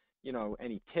 you know,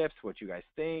 any tips, what you guys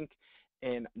think?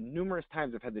 And numerous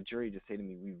times I've had the jury just say to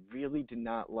me, we really did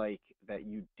not like that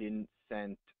you didn't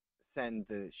send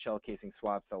the shell casing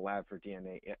swabs to the lab for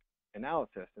DNA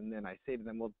analysis. And then I say to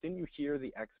them, well, didn't you hear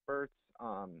the experts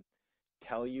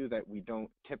tell you that we don't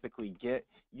typically get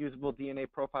usable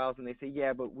DNA profiles? And they say,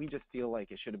 yeah, but we just feel like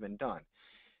it should have been done.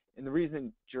 And the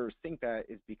reason jurors think that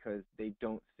is because they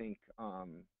don't think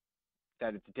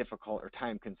that it's difficult or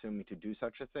time consuming to do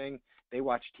such a thing. They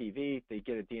watch TV, they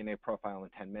get a DNA profile in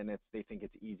 10 minutes, they think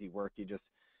it's easy work. You just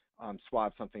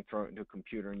swab something, throw it into a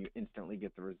computer, and you instantly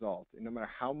get the result. And no matter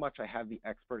how much I have the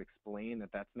expert explain that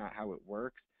that's not how it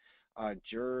works,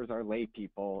 jurors are lay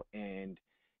people, and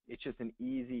it's just an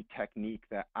easy technique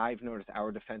that I've noticed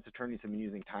our defense attorneys have been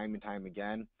using time and time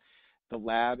again. The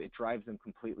lab, it drives them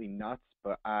completely nuts,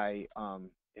 but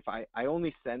if I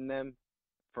only send them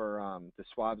for the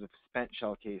swabs of spent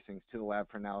shell casings to the lab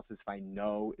for analysis if I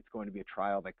know it's going to be a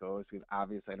trial that goes, because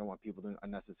obviously I don't want people doing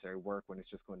unnecessary work when it's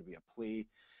just going to be a plea.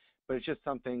 But it's just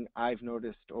something I've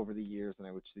noticed over the years, and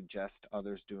I would suggest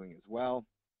others doing as well.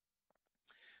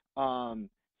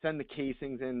 Send the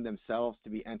casings in themselves to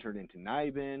be entered into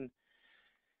NIBIN.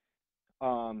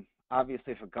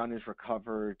 Obviously, if a gun is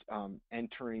recovered,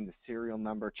 entering the serial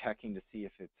number, checking to see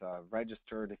if it's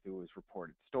registered, if it was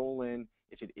reported stolen.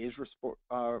 If it is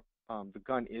the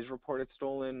gun is reported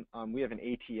stolen, we have an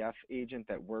ATF agent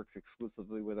that works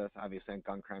exclusively with us. Obviously, on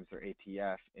gun crimes, they're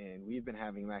ATF, and we've been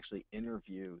having them actually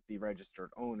interview the registered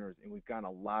owners, and we've gotten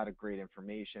a lot of great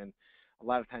information. A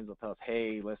lot of times they'll tell us,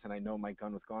 hey, listen, I know my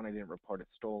gun was gone. I didn't report it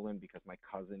stolen because my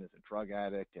cousin is a drug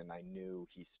addict and I knew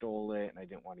he stole it and I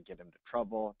didn't want to get him into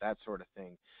trouble, that sort of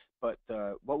thing. But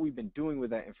what we've been doing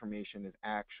with that information is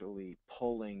actually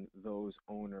pulling those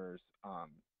owners'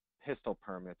 pistol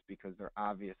permits, because they're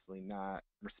obviously not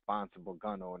responsible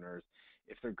gun owners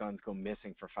if their guns go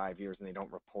missing for 5 years and they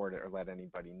don't report it or let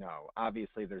anybody know.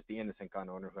 Obviously, there's the innocent gun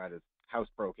owner who had his house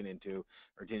broken into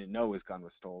or didn't know his gun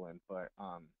was stolen, but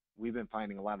we've been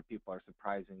finding a lot of people are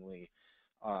surprisingly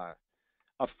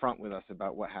upfront with us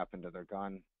about what happened to their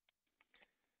gun.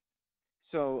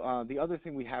 So the other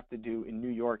thing we have to do in New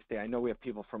York State, I know we have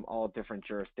people from all different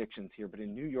jurisdictions here, but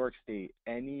in New York State,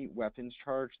 any weapons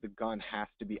charge, the gun has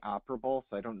to be operable.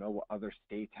 So I don't know what other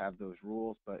states have those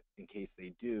rules, but in case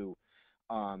they do,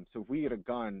 So if we get a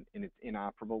gun and it's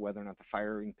inoperable, whether or not the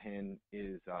firing pin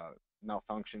is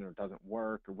malfunction or doesn't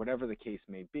work or whatever the case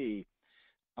may be,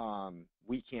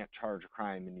 we can't charge a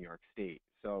crime in New York State.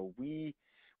 So we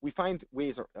find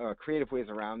ways, creative ways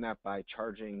around that by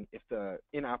charging, if the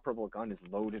inoperable gun is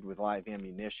loaded with live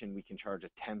ammunition, we can charge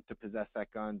attempt to possess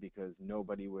that gun, because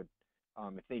nobody would,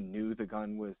 if they knew the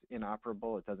gun was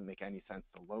inoperable, it doesn't make any sense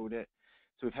to load it.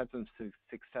 So we've had some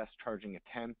success charging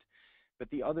attempt. But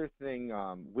the other thing,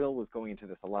 Will was going into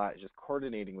this a lot, is just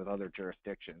coordinating with other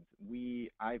jurisdictions.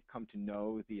 I've come to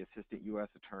know the assistant U.S.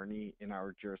 attorney in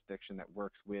our jurisdiction that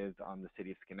works with the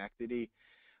city of Schenectady.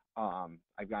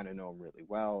 I've gotten to know him really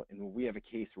well. And when we have a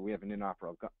case where we have an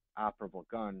inoperable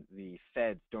gun, the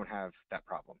feds don't have that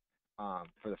problem.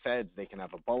 For the feds, they can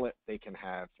have a bullet, they can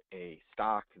have a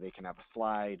stock, they can have a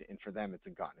slide, and for them, it's a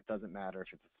gun. It doesn't matter if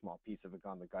it's a small piece of a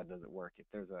gun, the gun doesn't work. If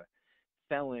there's a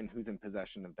felon who's in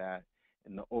possession of that,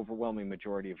 in the overwhelming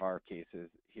majority of our cases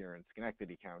here in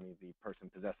Schenectady County, the person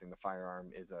possessing the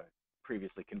firearm is a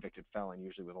previously convicted felon,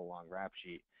 usually with a long rap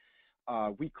sheet.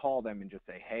 We call them and just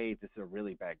say, hey, this is a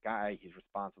really bad guy. He's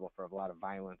responsible for a lot of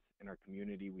violence in our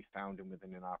community. We found him with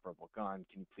an inoperable gun.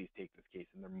 Can you please take this case?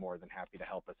 And they're more than happy to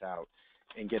help us out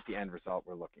and get the end result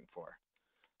we're looking for.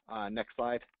 Next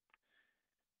slide.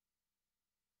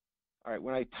 All right,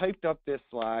 when I typed up this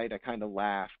slide, I kind of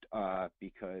laughed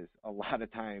because a lot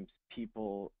of times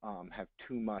people have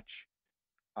too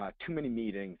many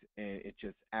meetings, and it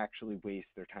just actually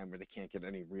wastes their time where they can't get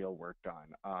any real work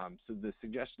done. So the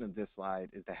suggestion of this slide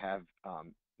is to have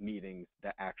meetings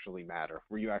that actually matter,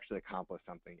 where you actually accomplish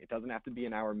something. It doesn't have to be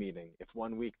an hour meeting. If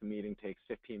 1 week the meeting takes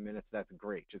 15 minutes, that's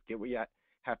great. Just get what you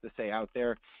have to say out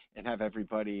there and have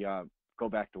everybody go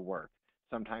back to work.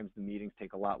 Sometimes the meetings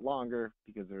take a lot longer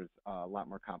because there's a lot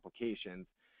more complications.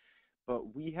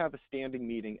 But we have a standing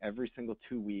meeting every single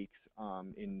 2 weeks.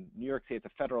 In New York State, it's a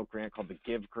federal grant called the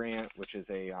GIVE grant, which is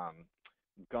a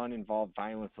gun-involved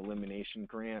violence elimination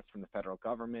grant from the federal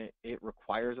government. It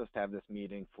requires us to have this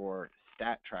meeting for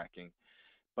stat tracking.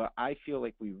 But I feel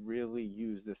like we really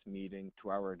use this meeting to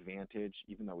our advantage,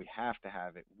 even though we have to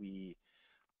have it. We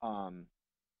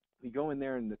go in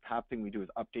there, and the top thing we do is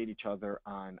update each other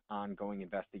on ongoing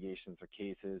investigations or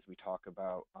cases. We talk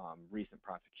about recent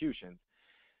prosecutions.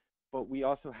 But we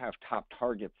also have top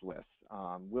targets lists.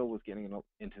 Will was getting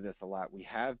into this a lot. We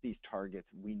have these targets.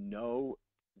 We know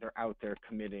they're out there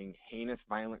committing heinous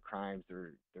violent crimes.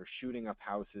 They're shooting up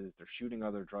houses. They're shooting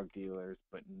other drug dealers,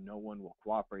 but no one will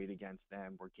cooperate against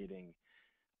them. We're getting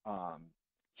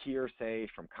hearsay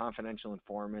from confidential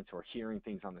informants or hearing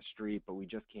things on the street, but we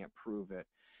just can't prove it.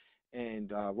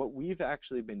 And what we've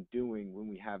actually been doing when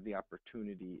we have the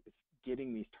opportunity is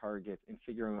getting these targets and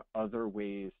figuring out other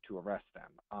ways to arrest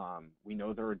them. We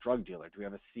know they're a drug dealer. Do we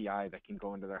have a CI that can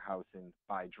go into their house and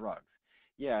buy drugs?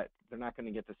 Yeah, they're not going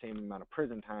to get the same amount of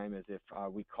prison time as if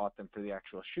we caught them for the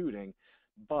actual shooting,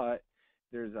 but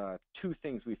there's two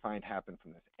things we find happen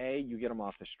from this. A, you get them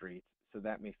off the streets, so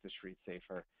that makes the streets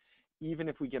safer. Even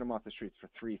if we get them off the streets for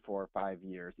 3, 4, 5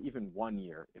 years, even 1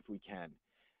 year if we can.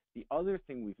 The other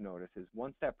thing we've noticed is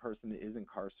once that person is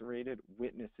incarcerated,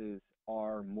 witnesses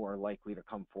are more likely to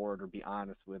come forward or be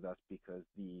honest with us because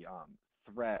the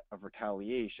threat of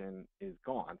retaliation is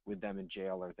gone with them in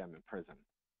jail or them in prison.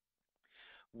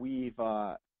 We've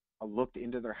looked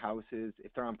into their houses.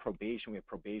 If they're on probation, we have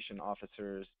probation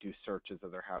officers do searches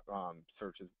of their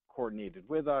searches coordinated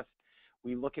with us.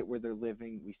 We look at where they're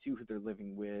living. We see who they're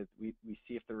living with. We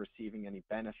see if they're receiving any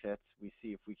benefits. We see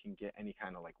if we can get any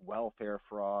kind of like welfare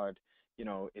fraud. You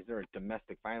know, is there a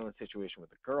domestic violence situation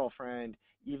with a girlfriend?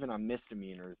 Even on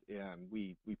misdemeanors,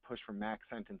 we push for max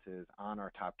sentences on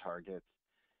our top targets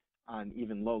on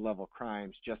even low-level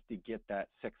crimes just to get that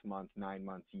 6 months, 9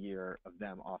 months, year of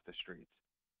them off the streets.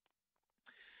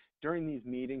 During these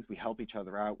meetings, we help each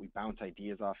other out. We bounce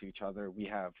ideas off each other. We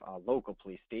have local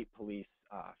police, state police,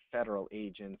 federal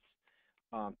agents,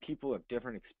 people who have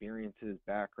different experiences,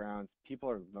 backgrounds. People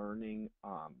are learning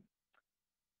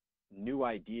new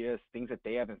ideas, things that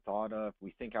they haven't thought of.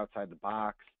 We think outside the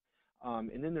box.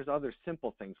 And then there's other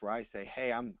simple things where I say,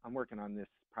 hey, I'm working on this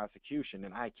prosecution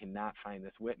and I cannot find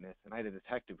this witness. And I had a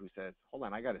detective who says, hold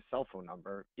on, I got his cell phone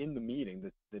number. In the meeting,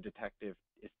 the detective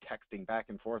is texting back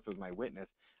and forth with my witness.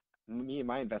 Me and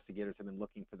my investigators have been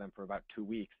looking for them for about 2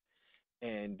 weeks.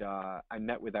 And I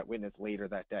met with that witness later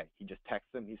that day. He just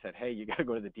texted him. He said, hey, you got to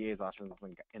go to the DA's office,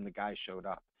 and the guy showed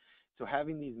up. So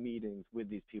having these meetings with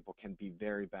these people can be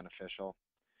very beneficial.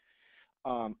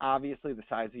 Obviously, the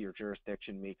size of your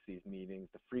jurisdiction makes these meetings,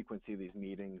 the frequency of these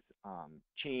meetings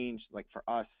change. Like for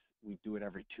us, we do it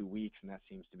every 2 weeks, and that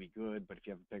seems to be good. But if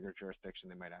you have a bigger jurisdiction,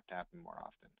 they might have to happen more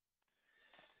often.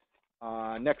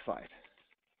 Next slide.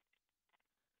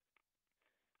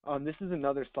 This is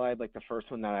another slide like the first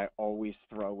one that I always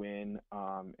throw in,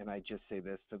 and I just say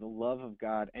this, for the love of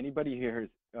God, anybody here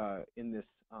in this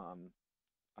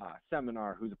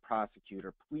seminar who's a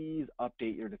prosecutor, please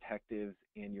update your detectives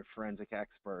and your forensic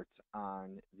experts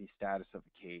on the status of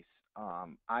the case.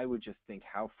 I would just think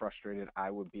how frustrated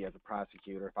I would be as a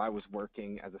prosecutor if I was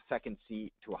working as a second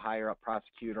seat to a higher up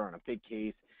prosecutor on a big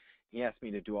case. He asked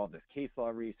me to do all this case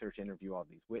law research, interview all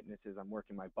these witnesses. I'm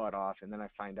working my butt off, and then I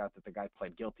find out that the guy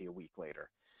pled guilty a week later.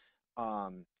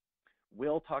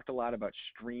 Will talked a lot about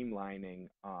streamlining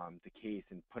the case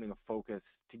and putting a focus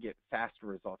to get faster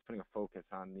results, putting a focus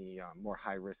on the more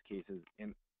high-risk cases,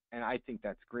 and I think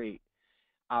that's great,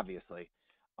 obviously.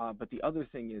 But the other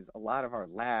thing is a lot of our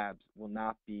labs will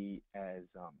not be as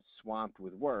swamped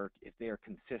with work if they are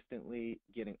consistently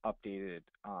getting updated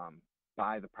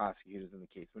by the prosecutors in the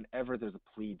case. Whenever there's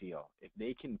a plea deal, if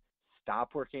they can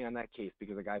stop working on that case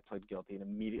because a guy pled guilty and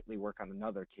immediately work on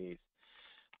another case,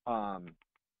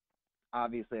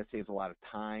 obviously that saves a lot of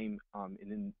time, and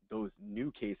then those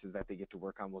new cases that they get to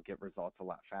work on will get results a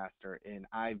lot faster. And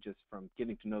I've just, from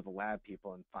getting to know the lab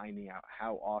people and finding out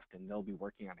how often they'll be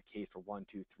working on a case for 1,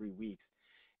 2, 3 weeks,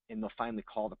 and they'll finally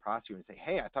call the prosecutor and say,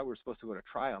 hey, I thought we were supposed to go to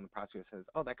trial, and the prosecutor says,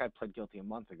 oh, that guy pled guilty a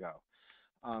month ago.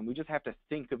 We just have to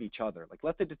think of each other. Like,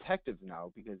 let the detectives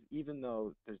know, because even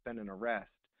though there's been an arrest,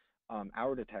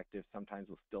 our detectives sometimes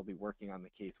will still be working on the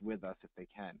case with us if they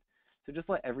can. So just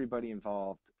let everybody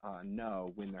involved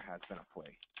know when there has been a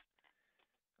plea.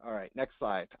 All right, next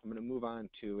slide. I'm going to move on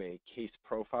to a case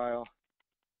profile.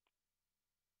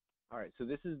 All right, so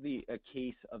this is a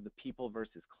case of the People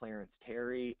versus Clarence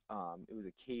Terry. It was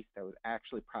a case that was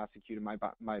actually prosecuted by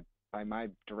my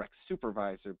direct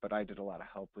supervisor, but I did a lot of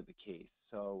help with the case.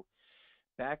 So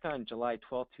back on July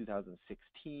 12,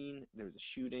 2016, there was a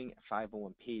shooting at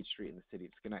 501 Page Street in the city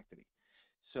of Schenectady.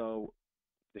 So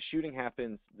the shooting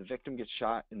happens, the victim gets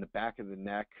shot in the back of the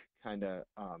neck, kind of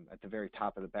at the very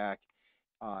top of the back,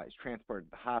 is transported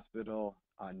to the hospital.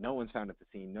 No one's found at the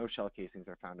scene, no shell casings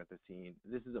are found at the scene.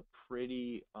 This is a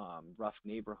pretty rough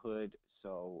neighborhood,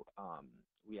 so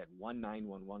we had one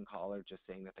 911 caller just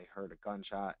saying that they heard a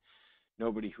gunshot,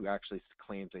 nobody who actually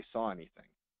claims they saw anything.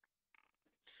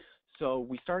 So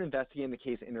we start investigating the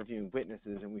case, interviewing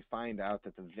witnesses, and we find out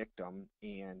that the victim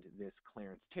and this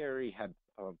Clarence Terry had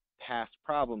past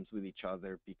problems with each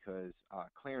other because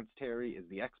Clarence Terry is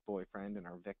the ex-boyfriend and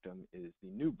our victim is the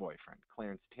new boyfriend.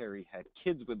 Clarence Terry had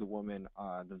kids with the woman,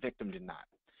 the victim did not.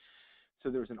 So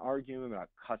there was an argument about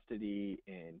custody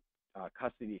and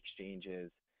custody exchanges.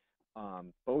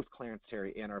 Both Clarence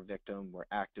Terry and our victim were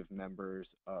active members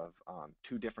of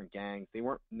 2 different gangs. They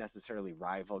weren't necessarily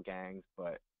rival gangs,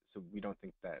 but so we don't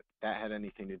think that that had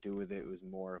anything to do with it. It was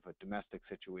more of a domestic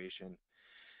situation.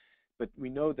 But we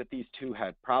know that these two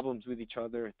had problems with each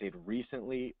other. They'd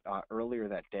recently, earlier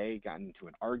that day, gotten into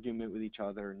an argument with each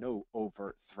other. No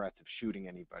overt threats of shooting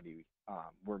anybody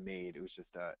were made. It was just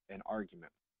an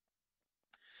argument.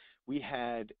 We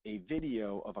had a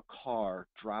video of a car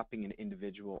dropping an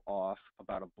individual off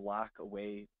about a block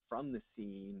away from the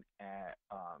scene at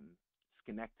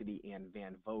Schenectady and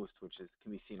Van Vost, which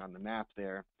can be seen on the map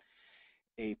there.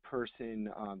 A person,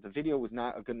 the video was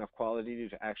not a good enough quality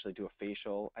to actually do a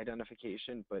facial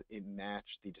identification, but it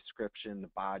matched the description, the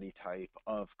body type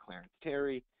of Clarence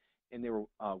Terry, and they were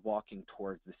walking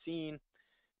towards the scene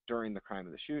during the time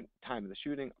of the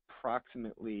shooting.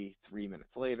 Approximately 3 minutes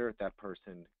later, that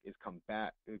person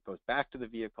goes back to the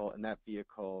vehicle, and that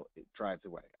vehicle drives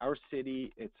away. Our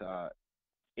city, it's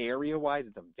area-wise,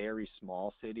 it's a very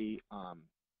small city,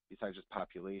 besides just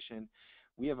population.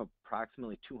 We have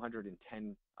approximately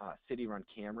 210 city-run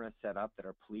cameras set up that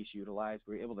our police utilize.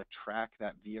 We're able to track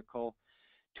that vehicle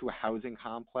to a housing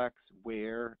complex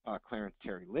where Clarence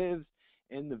Terry lives.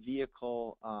 And the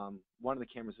vehicle, one of the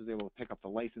cameras was able to pick up the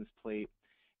license plate,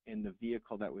 and the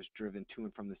vehicle that was driven to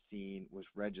and from the scene was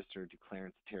registered to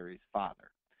Clarence Terry's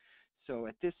father. So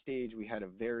at this stage, we had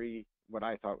what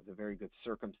I thought was a very good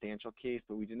circumstantial case,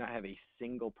 but we did not have a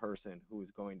single person who was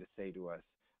going to say to us,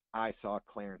 I saw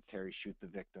Clarence Terry shoot the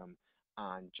victim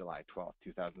on July 12,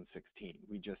 2016.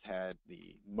 We just had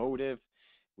the motive,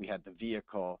 we had the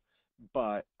vehicle,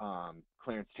 but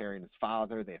Clarence Terry and his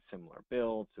father, they have similar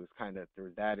builds, so there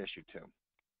was that issue too.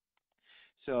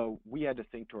 So we had to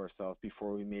think to ourselves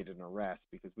before we made an arrest,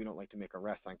 because we don't like to make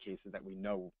arrests on cases that we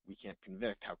know we can't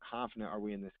convict. How confident are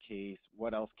we in this case?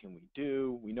 What else can we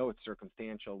do? We know it's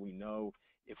circumstantial. We know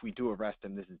if we do arrest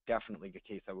him, this is definitely a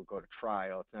case that would go to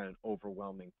trial. It's not an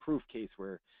overwhelming proof case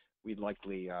where we'd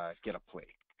likely get a plea.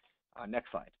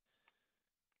 Next slide.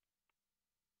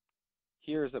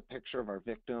 Here's a picture of our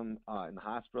victim in the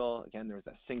hospital. Again, there was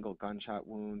a single gunshot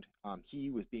wound.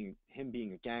 Him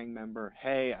being a gang member.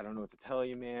 Hey, I don't know what to tell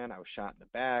you, man. I was shot in the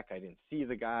back. I didn't see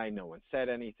the guy. No one said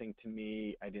anything to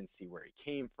me. I didn't see where he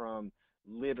came from.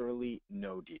 Literally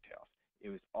no details. It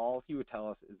was all he would tell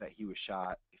us is that he was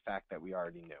shot, a fact that we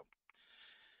already knew.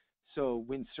 So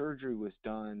when surgery was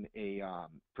done, a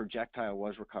projectile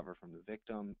was recovered from the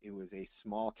victim. It was a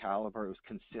small caliber. It was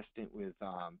consistent with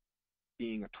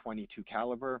being a .22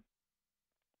 caliber.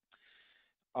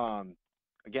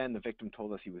 Again, the victim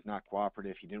told us he was not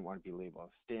cooperative. He didn't want to be labeled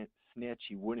a snitch.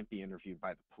 He wouldn't be interviewed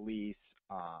by the police.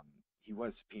 He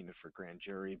was subpoenaed for grand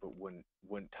jury, but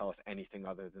wouldn't tell us anything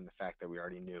other than the fact that we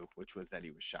already knew, which was that he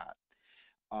was shot.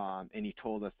 And he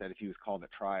told us that if he was called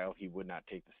at trial, he would not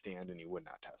take the stand and he would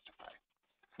not testify.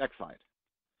 Next slide.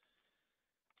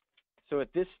 So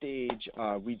at this stage,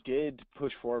 we did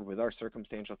push forward with our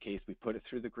circumstantial case. We put it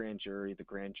through the grand jury. The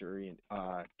grand jury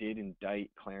did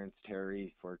indict Clarence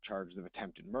Terry for charges of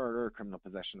attempted murder, criminal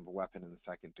possession of a weapon in the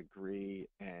second degree,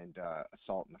 and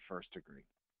assault in the first degree.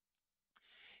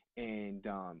 And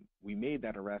we made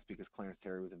that arrest because Clarence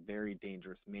Terry was a very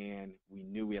dangerous man. We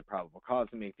knew we had probable cause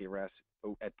to make the arrest.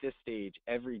 But at this stage,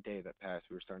 every day that passed,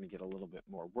 we were starting to get a little bit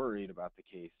more worried about the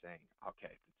case, saying,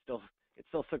 okay, it's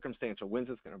still circumstantial. When's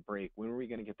this going to break? When are we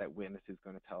going to get that witness who's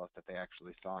going to tell us that they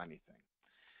actually saw anything?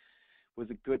 Was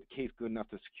a good case good enough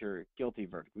to secure a guilty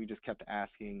verdict? We just kept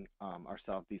asking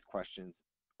ourselves these questions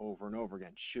over and over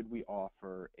again. Should we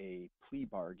offer a plea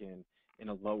bargain in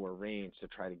a lower range to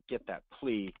try to get that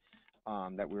plea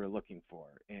that we were looking for?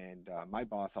 And my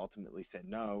boss ultimately said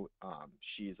no.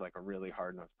 She's like a really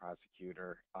hard-nosed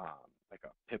prosecutor, like a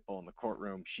pit bull in the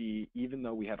courtroom. Even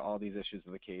though we had all these issues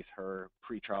with the case, her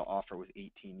pretrial offer was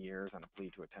 18 years on a plea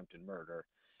to attempted murder,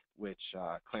 which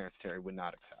Clarence Terry would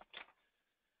not accept.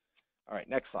 All right,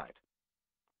 next slide.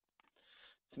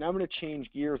 So now I'm going to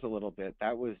change gears a little bit.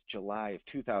 That was July of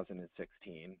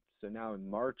 2016. So now in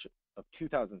March of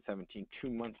 2017, 2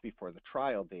 months before the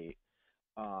trial date,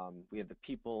 we had the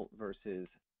People versus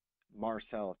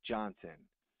Marcel Johnson.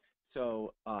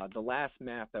 So the last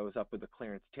map that was up with the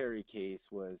Clarence Terry case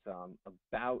was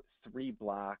about 3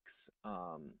 blocks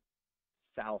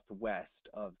southwest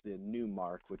of the new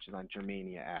mark, which is on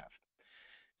Germania Ave.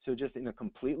 So just in a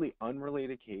completely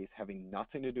unrelated case, having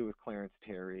nothing to do with Clarence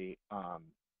Terry,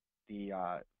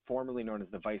 the formerly known as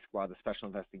the Vice Squad, the Special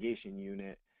Investigation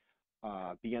Unit,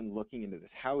 began looking into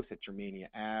this house at Germania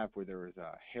Ave where there was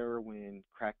heroin,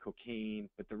 crack cocaine.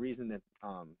 But the reason that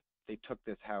they took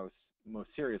this house most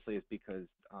seriously is because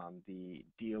the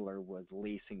dealer was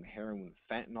lacing the heroin with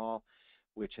fentanyl,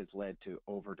 which has led to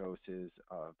overdoses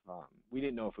of, we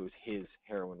didn't know if it was his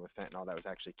heroin with fentanyl that was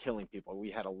actually killing people.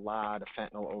 We had a lot of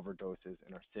fentanyl overdoses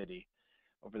in our city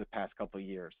over the past couple of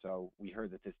years. So we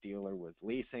heard that this dealer was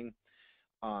lacing.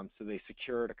 So they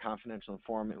secured a confidential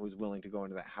informant who was willing to go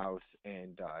into that house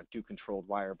and do controlled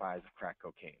wire buys of crack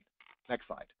cocaine. Next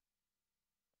slide.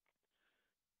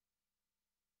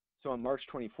 So on March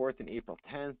 24th and April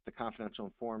 10th, the confidential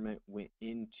informant went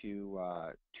into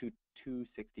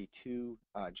 2262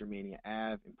 Germania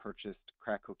Ave and purchased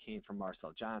crack cocaine from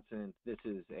Marcel Johnson. This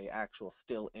is an actual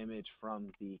still image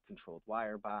from the controlled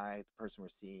wire buy. The person we're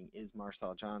seeing is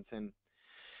Marcel Johnson.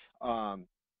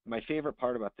 My favorite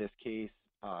part about this case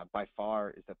by far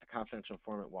is that the confidential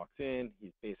informant walks in.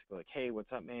 He's basically like, hey,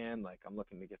 what's up, man? Like, I'm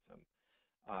looking to get some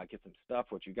stuff.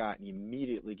 What you got? And he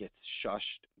immediately gets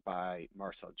shushed by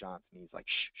Marcel Johnson. He's like,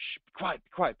 shh, shh, be quiet,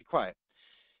 be quiet, be quiet.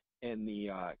 And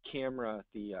the camera,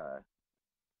 the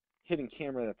hidden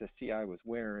camera that the CI was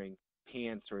wearing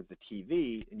pans towards the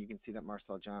TV, and you can see that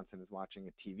Marcel Johnson is watching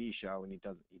a TV show, and he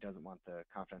doesn't want the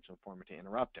confidential informant to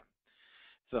interrupt him.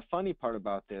 So the funny part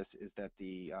about this is that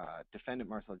the defendant,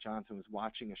 Marcel Johnson, was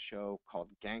watching a show called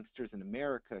Gangsters in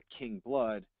America, King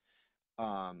Blood,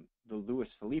 the Louis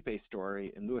Felipe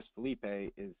story, and Louis Felipe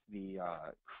is the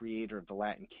creator of the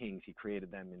Latin Kings. He created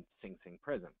them in Sing Sing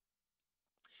prison.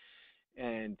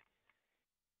 And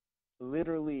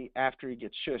literally after he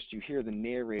gets shushed, you hear the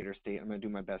narrator state, I'm going to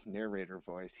do my best narrator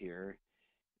voice here,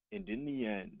 and in the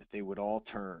end, they would all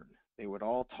turn. They would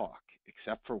all talk,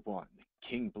 except for one,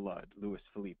 King Blood, Louis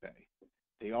Felipe.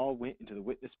 They all went into the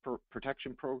witness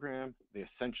protection program. They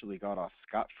essentially got off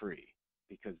scot-free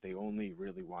because they only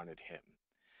really wanted him.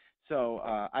 So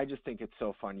I just think it's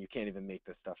so fun. You can't even make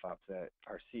this stuff up, that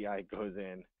our CI goes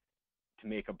in to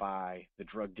make a buy. The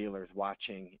drug dealer is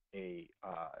watching a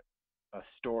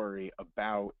story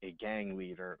about a gang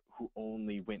leader who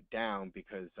only went down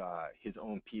because his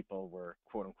own people were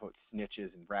quote-unquote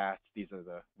snitches and rats. These are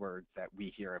the words that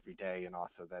we hear every day, and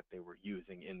also that they were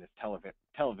using in this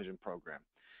television program.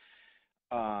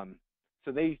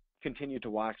 So they continued to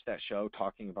watch that show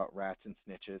talking about rats and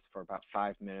snitches for about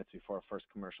 5 minutes before our first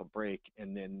commercial break,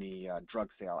 and then the drug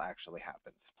sale actually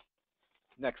happens.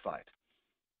 Next slide.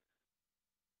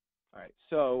 All right,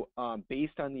 so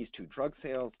based on these two drug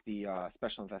sales, the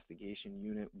Special Investigation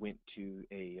Unit went to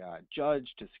a judge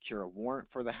to secure a warrant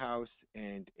for the house,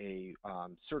 and a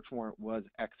search warrant was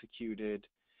executed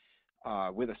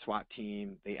with a SWAT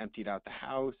team. They emptied out the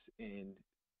house, and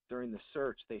during the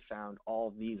search, they found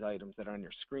all these items that are on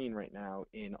your screen right now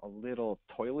in a little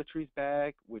toiletries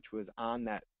bag, which was on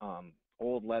that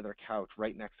old leather couch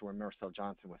right next to where Marcel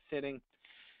Johnson was sitting.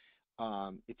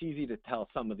 It's easy to tell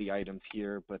some of the items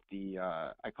here, but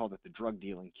I called it the drug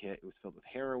dealing kit. It was filled with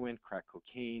heroin, crack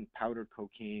cocaine, powdered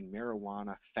cocaine,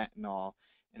 marijuana, fentanyl,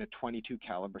 and a .22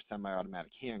 caliber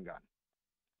semi-automatic handgun.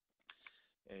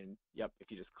 And yep,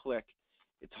 if you just click,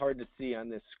 it's hard to see on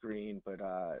this screen, but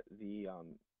the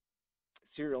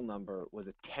serial number was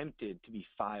attempted to be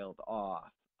filed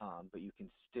off, but you can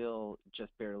still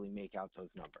just barely make out those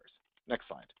numbers. Next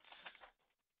slide.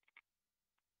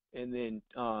 And then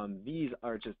these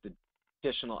are just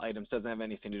additional items. Doesn't have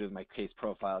anything to do with my case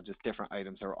profile, just different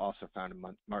items that were also found in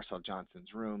Marcel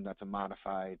Johnson's room. That's a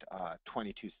modified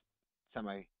 .22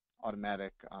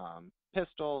 semi-automatic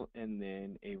pistol, and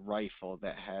then a rifle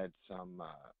that had some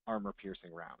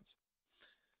armor-piercing rounds.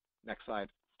 Next slide.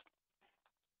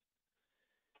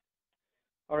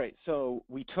 All right, so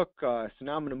we took, so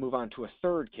now I'm going to move on to a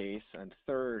third case, and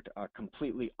third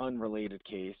completely unrelated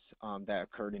case that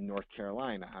occurred in North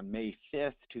Carolina. On May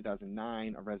 5th,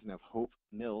 2009, a resident of Hope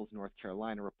Mills, North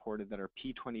Carolina, reported that her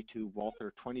P22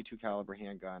 Walther .22 caliber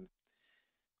handgun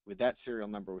with that serial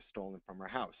number was stolen from her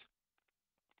house.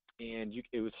 And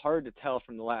it was hard to tell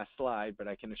from the last slide, but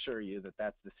I can assure you that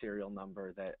that's the serial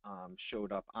number that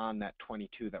showed up on that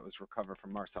 .22 that was recovered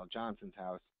from Marcel Johnson's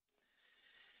house.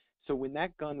 So when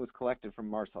that gun was collected from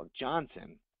Marcel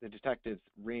Johnson, the detectives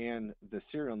ran the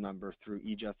serial number through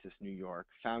eJustice New York,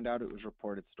 found out it was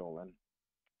reported stolen.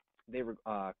 They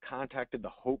contacted the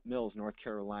Hope Mills, North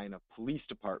Carolina Police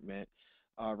Department,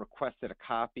 requested a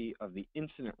copy of the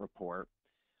incident report,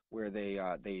 where they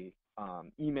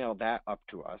emailed that up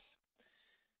to us.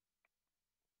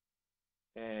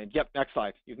 And yep, next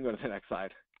slide. You can go to the next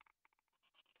slide.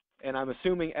 And I'm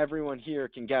assuming everyone here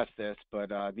can guess this, but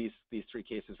these three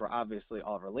cases were obviously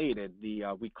all related.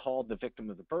 We called the victim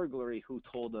of the burglary, who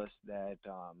told us that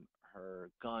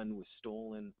her gun was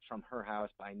stolen from her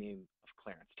house by name of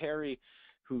Clarence Terry,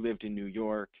 who lived in New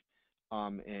York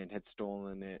and had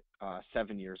stolen it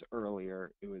 7 years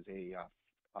earlier. It was a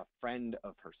friend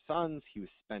of her son's. He was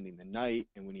spending the night,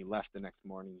 and when he left the next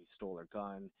morning, he stole her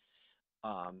gun.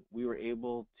 We were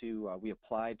able to, we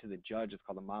applied to the judge. It's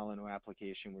called a Molyneux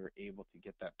application. We were able to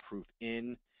get that proof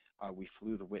in. We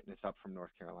flew the witness up from North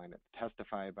Carolina to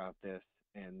testify about this,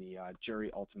 and the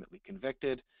jury ultimately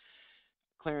convicted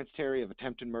Clarence Terry of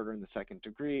attempted murder in the second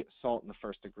degree, assault in the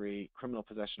first degree, criminal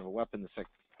possession of a weapon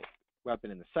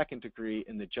in the second degree,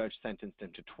 and the judge sentenced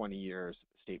him to 20 years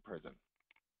state prison.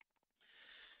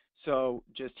 So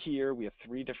just here, we have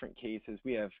three different cases.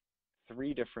 We have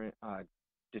three different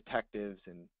detectives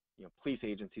and police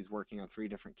agencies working on three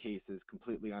different cases,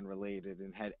 completely unrelated,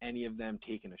 and had any of them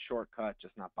taken a shortcut,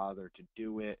 just not bothered to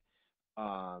do it,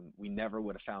 we never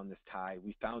would have found this tie.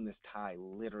 We found this tie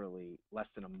literally less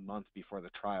than a month before the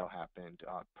trial happened.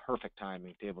 Perfect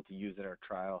timing to be able to use it at our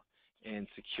trial and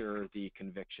secure the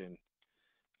conviction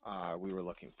we were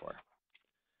looking for.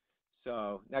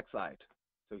 So next slide.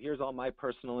 So here's all my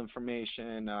personal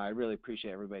information. I really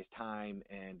appreciate everybody's time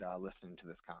and listening to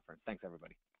this conference. Thanks,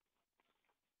 everybody.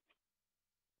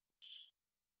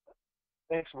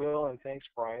 Thanks, Will, and thanks,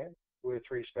 Brian, with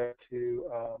respect to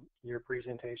your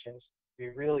presentations. We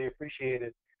really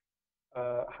appreciated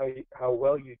how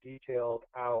well you detailed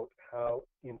out how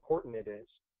important it is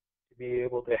to be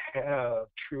able to have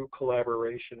true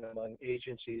collaboration among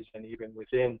agencies and even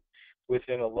within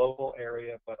a local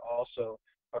area, but also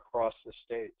across the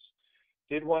states.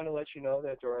 Did want to let you know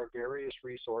that there are various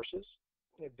resources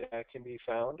that can be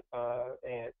found,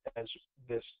 and as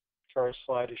this current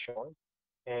slide is showing.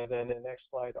 And then the next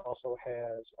slide also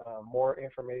has more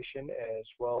information as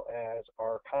well as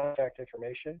our contact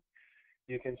information.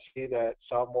 You can see that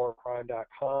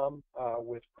solvemorecrime.com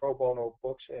with pro bono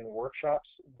books and workshops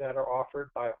that are offered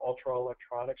by Ultra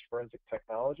Electronics Forensic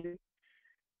Technology.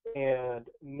 And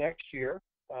next year,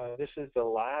 this is the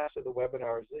last of the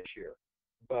webinars this year,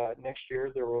 but next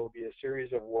year there will be a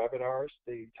series of webinars.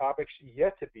 The topics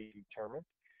yet to be determined,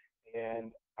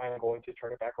 and I'm going to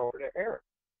turn it back over to Aaron.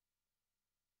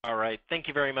 All right. Thank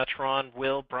you very much, Ron.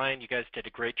 Will, Brian, you guys did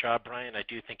a great job. Brian, I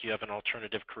do think you have an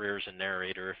alternative career as a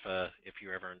narrator if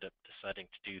you ever end up deciding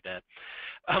to do that.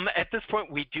 At this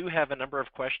point, we do have a number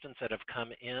of questions that have come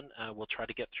in. We'll try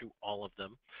to get through all of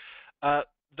them.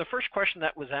 The first question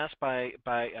that was asked by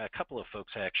a couple of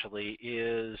folks actually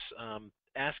is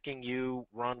asking you,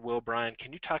 Ron, Will, Brian,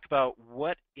 can you talk about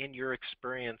what, in your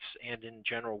experience and in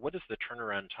general, what is the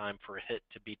turnaround time for a hit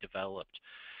to be developed?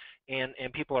 And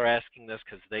people are asking this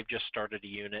because they've just started a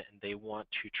unit and they want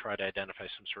to try to identify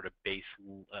some sort of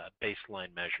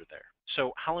baseline measure there.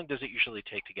 So how long does it usually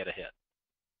take to get a hit?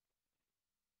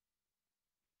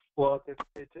 Well,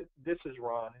 this is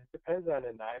Ron. It depends on the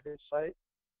NIBIN site.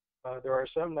 There are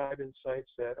some NIBIN sites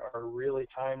that are really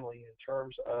timely in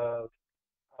terms of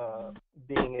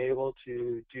being able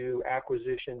to do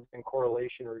acquisition and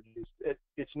correlation reviews.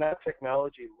 It's not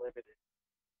technology limited.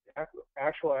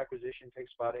 Actual acquisition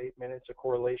takes about 8 minutes, a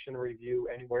correlation review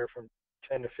anywhere from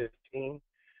 10 to 15.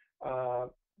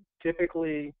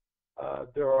 Typically,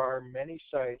 there are many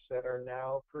sites that are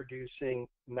now producing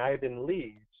NIBIN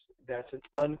leads. That's an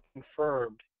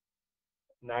unconfirmed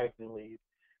NIBIN lead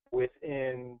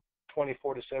within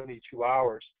 24 to 72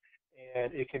 hours.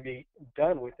 And it can be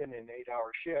done within an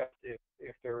 8-hour shift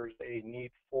if there's a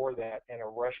need for that and a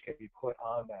rush can be put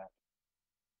on that.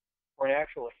 For an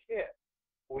actual hit,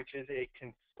 which is a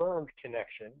confirmed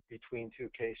connection between two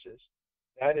cases,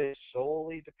 that is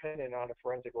solely dependent on the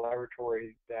forensic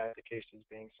laboratory that the case is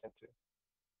being sent to.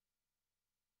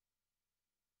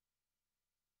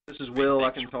 This is Will.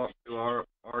 I can talk to our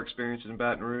experiences in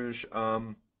Baton Rouge.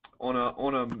 On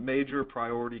a major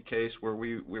priority case where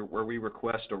we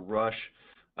request a rush,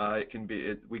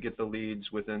 we get the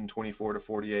leads within 24 to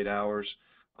 48 hours.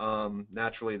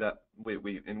 Naturally, that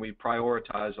we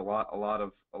prioritize a lot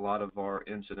of our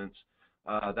incidents.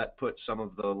 That puts some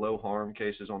of the low harm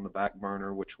cases on the back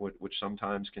burner, which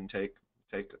sometimes can take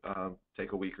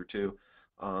a week or two.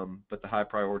 But the high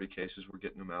priority cases, we're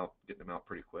getting them out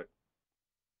pretty quick.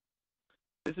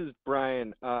 This is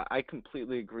Brian. I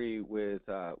completely agree with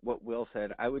what Will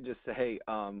said. I would just say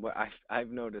what I've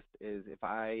noticed is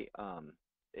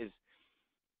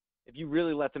if you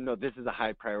really let them know this is a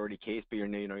high priority case, but you're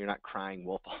not crying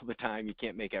wolf all the time. You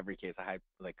can't make every case a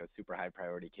super high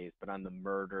priority case. But on the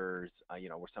murders,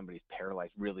 where somebody's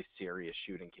paralyzed, really serious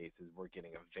shooting cases, we're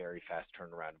getting a very fast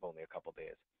turnaround of only a couple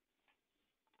days.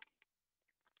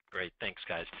 Great, thanks,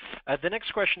 guys. The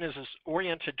next question is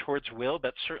oriented towards Will,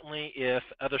 but certainly if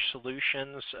other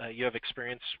solutions, you have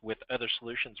experience with other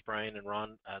solutions, Brian and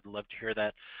Ron, I'd love to hear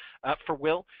that. For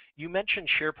Will, you mentioned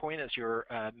SharePoint as your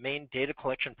main data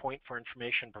collection point for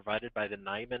information provided by the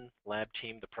NIBIN lab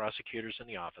team, the prosecutors, and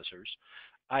the officers.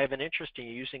 I have an interest in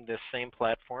using this same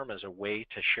platform as a way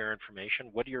to share information.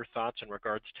 What are your thoughts in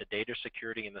regards to data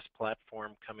security in this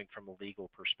platform coming from a legal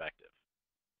perspective?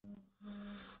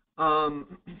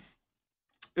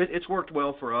 It's worked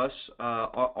well for us.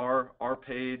 Our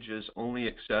page is only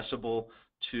accessible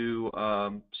to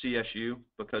CSU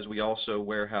because we also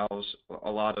warehouse a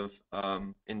lot of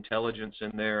intelligence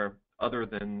in there other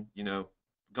than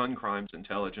gun crimes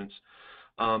intelligence.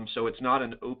 So it's not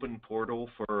an open portal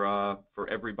for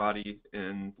everybody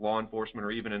in law enforcement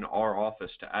or even in our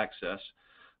office to access.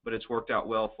 But it's worked out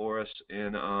well for us,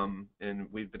 and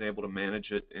we've been able to manage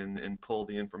it and pull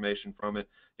the information from it.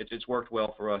 It's worked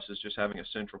well for us as just having a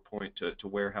central point to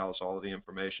warehouse all of the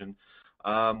information.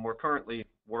 We're currently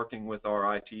working with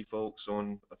our IT folks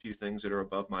on a few things that are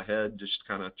above my head, just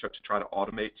kind of to try to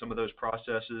automate some of those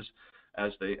processes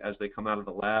as they come out of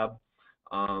the lab.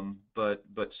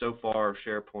 But so far,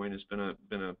 SharePoint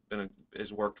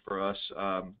has worked for us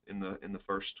in the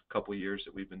first couple of years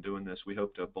that we've been doing this. We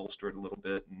hope to bolster it a little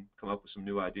bit and come up with some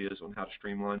new ideas on how to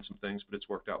streamline some things, but it's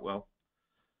worked out well.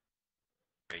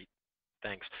 Great,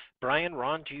 thanks. Brian,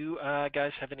 Ron, do you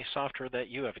guys have any software that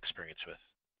you have experience with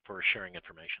for sharing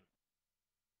information?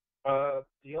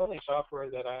 The only software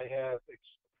that I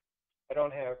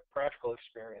don't have practical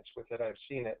experience with it, I've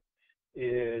seen it,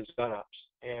 is GunOps,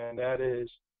 and that is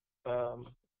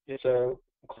it's a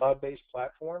cloud-based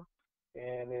platform,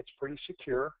 and it's pretty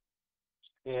secure,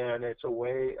 and it's a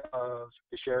way of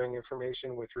sharing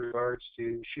information with regards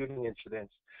to shooting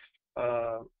incidents,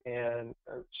 and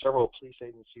several police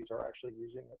agencies are actually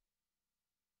using it.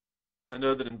 I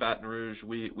know that in Baton Rouge,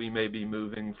 we may be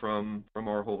moving from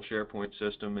our whole SharePoint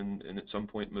system and at some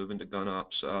point moving to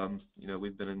GunOps.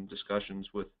 We've been in discussions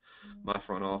with my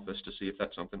front office to see if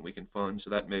that's something we can fund. So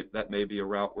that may be a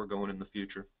route we're going in the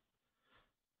future.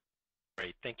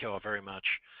 Great, thank you all very much.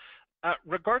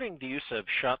 Regarding the use of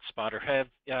ShotSpotter,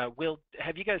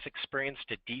 have you guys experienced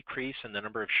a decrease in the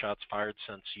number of shots fired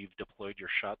since you've deployed your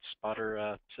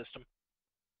ShotSpotter system?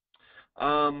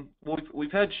 Well,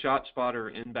 we've had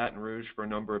ShotSpotter in Baton Rouge for a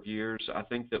number of years. I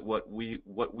think that what we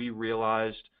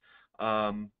realized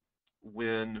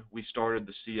when we started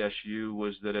the CSU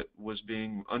was that it was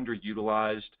being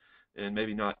underutilized and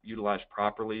maybe not utilized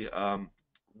properly.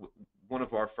 One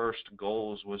of our first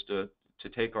goals was to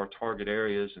take our target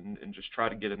areas and just try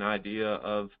to get an idea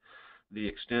of the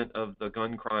extent of the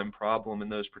gun crime problem in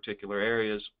those particular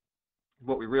areas.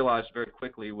 What we realized very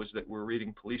quickly was that we're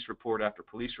reading police report after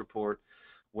police report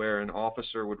where an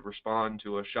officer would respond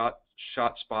to a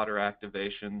ShotSpotter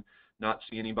activation, not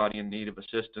see anybody in need of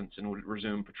assistance, and would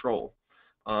resume patrol.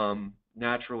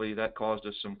 Naturally, that caused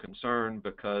us some concern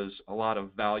because a lot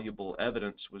of valuable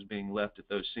evidence was being left at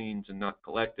those scenes and not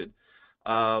collected.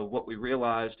 What we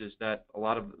realized is that a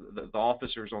lot of the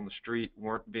officers on the street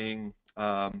weren't being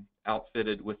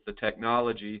outfitted with the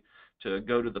technology to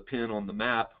go to the pin on the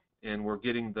map, and we're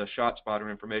getting the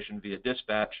ShotSpotter information via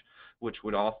dispatch, which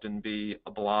would often be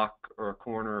a block or a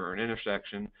corner or an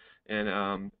intersection.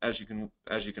 And as you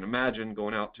can imagine,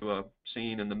 going out to a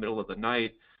scene in the middle of the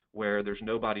night where there's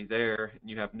nobody there and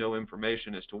you have no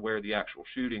information as to where the actual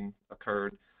shooting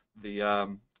occurred, the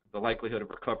likelihood of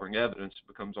recovering evidence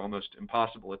becomes almost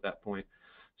impossible at that point.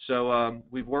 So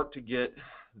we've worked to get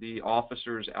the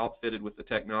officers outfitted with the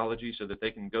technology so that they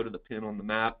can go to the pin on the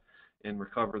map and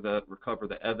recover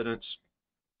the evidence.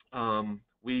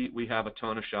 We have a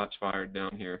ton of shots fired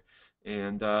down here,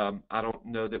 and I don't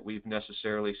know that we've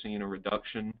necessarily seen a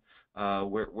reduction.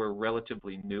 We're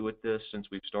relatively new at this since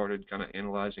we've started kind of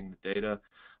analyzing the data.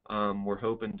 We're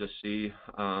hoping to see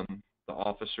the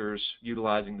officers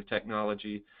utilizing the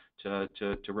technology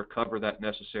to recover that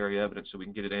necessary evidence so we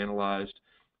can get it analyzed,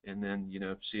 and then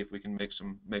see if we can make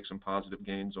some positive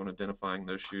gains on identifying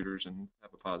those shooters and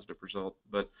have a positive result.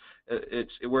 But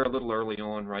we're a little early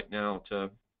on right now to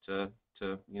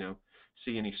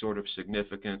see any sort of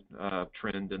significant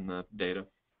trend in the data.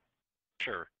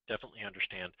 Sure, definitely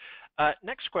understand.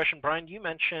 Next question, Brian, you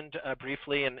mentioned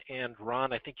briefly, and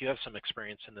Ron, I think you have some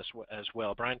experience in this as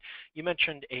well. Brian, you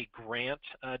mentioned a grant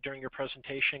during your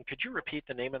presentation. Could you repeat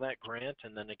the name of that grant?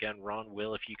 And then again, Ron,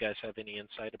 Will, if you guys have any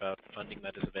insight about funding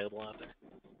that is available out there.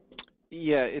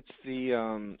 Yeah, it's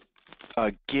the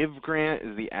GIVE grant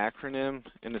is the acronym,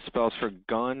 and it spells for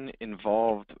Gun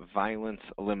Involved Violence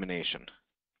Elimination.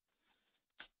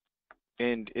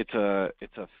 And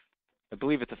I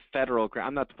believe it's a federal grant.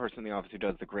 I'm not the person in the office who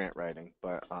does the grant writing,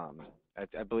 but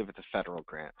I believe it's a federal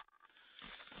grant.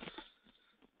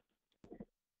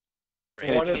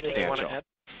 Anything you want to add?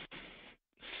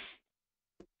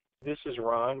 This is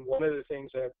Ron. One of the things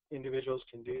that individuals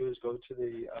can do is go to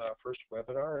the first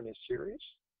webinar in this series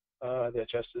that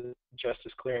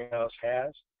Justice Clearinghouse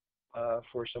has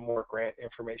for some more grant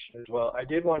information as well. I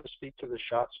did want to speak to the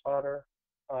ShotSpotter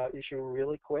issue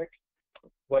really quick.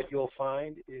 What you'll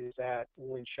find is that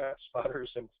when ShotSpotter is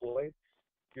employed,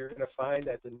 you're going to find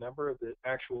that the number of the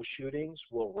actual shootings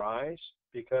will rise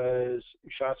because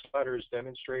ShotSpotter has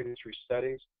demonstrated through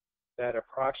studies that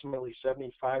approximately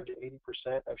 75 to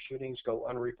 80% of shootings go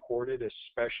unreported,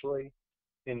 especially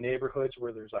in neighborhoods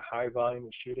where there's a high volume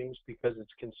of shootings, because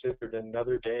it's considered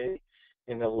another day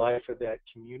in the life of that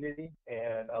community,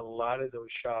 and a lot of those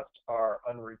shots are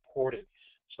unreported.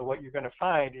 So what you're going to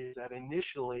find is that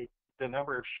initially the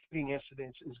number of shooting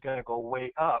incidents is going to go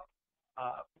way up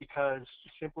because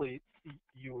simply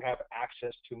you have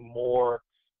access to more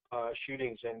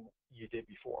shootings than you did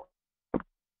before.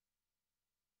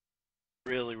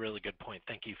 Really, really good point.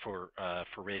 Thank you for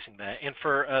raising that. And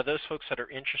for those folks that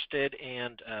are interested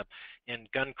in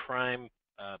gun crime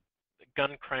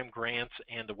grants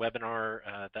and the webinar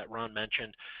that Ron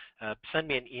mentioned, send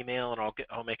me an email and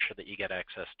I'll make sure that you get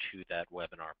access to that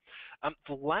webinar.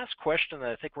 The last question that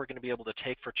I think we're going to be able to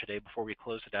take for today before we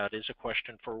close it out is a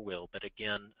question for Will, but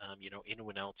again,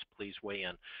 anyone else please weigh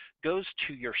in. Goes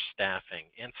to your staffing,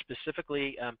 and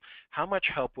specifically how much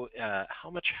help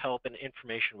and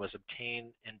information was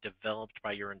obtained and developed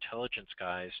by your intelligence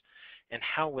guys, and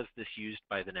how was this used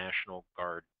by the National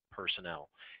Guard personnel?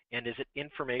 And is it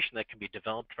information that can be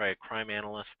developed by a crime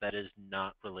analyst that is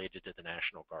not related to the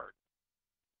National Guard?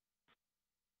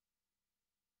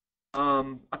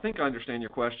 I think I understand your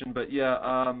question, but yeah,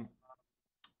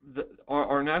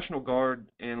 our National Guard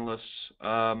analysts,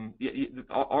 all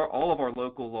of our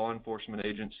local law enforcement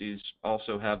agencies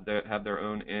also have their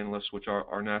own analysts, which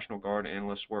our National Guard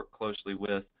analysts work closely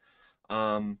with.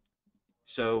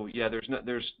 So yeah,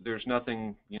 there's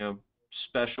nothing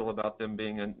special about them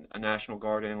being a National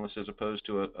Guard analyst as opposed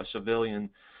to a civilian.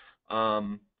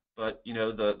 But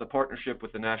the partnership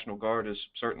with the National Guard is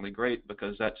certainly great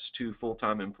because that's two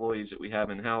full-time employees that we have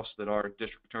in-house that our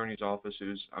district attorney's office,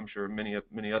 who's I'm sure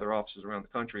many other offices around the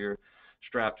country are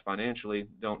strapped financially,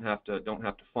 don't have to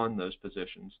fund those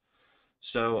positions.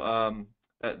 So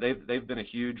they've been a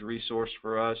huge resource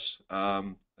for us.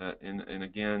 And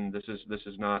again, this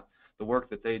is not the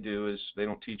work that they do is they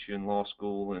don't teach you in law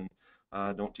school and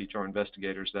don't teach our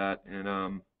investigators that.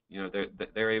 And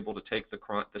they're able to take the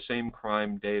same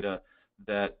crime data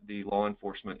that the law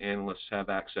enforcement analysts have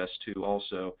access to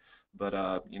also, but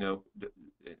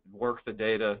work the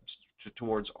data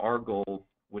towards our goal,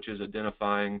 which is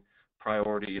identifying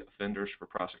priority offenders for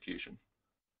prosecution.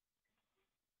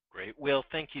 Great. Will,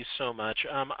 thank you so much.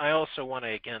 I also want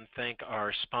to again thank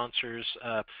our sponsors.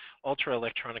 Ultra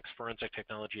Electronics Forensic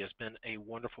Technology has been a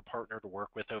wonderful partner to work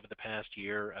with over the past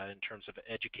year in terms of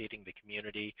educating the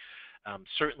community.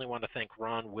 Certainly want to thank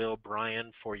Ron, Will,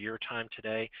 Brian for your time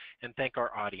today, and thank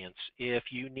our audience. If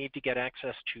you need to get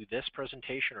access to this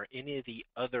presentation or any of the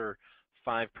other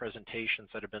 5 presentations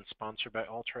that have been sponsored by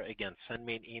Ultra, again, send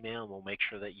me an email and we'll make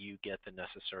sure that you get the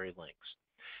necessary links.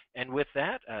 And with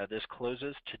that, this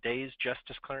closes today's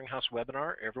Justice Clearinghouse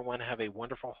webinar. Everyone have a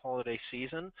wonderful holiday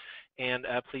season, and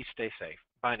please stay safe.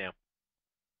 Bye now.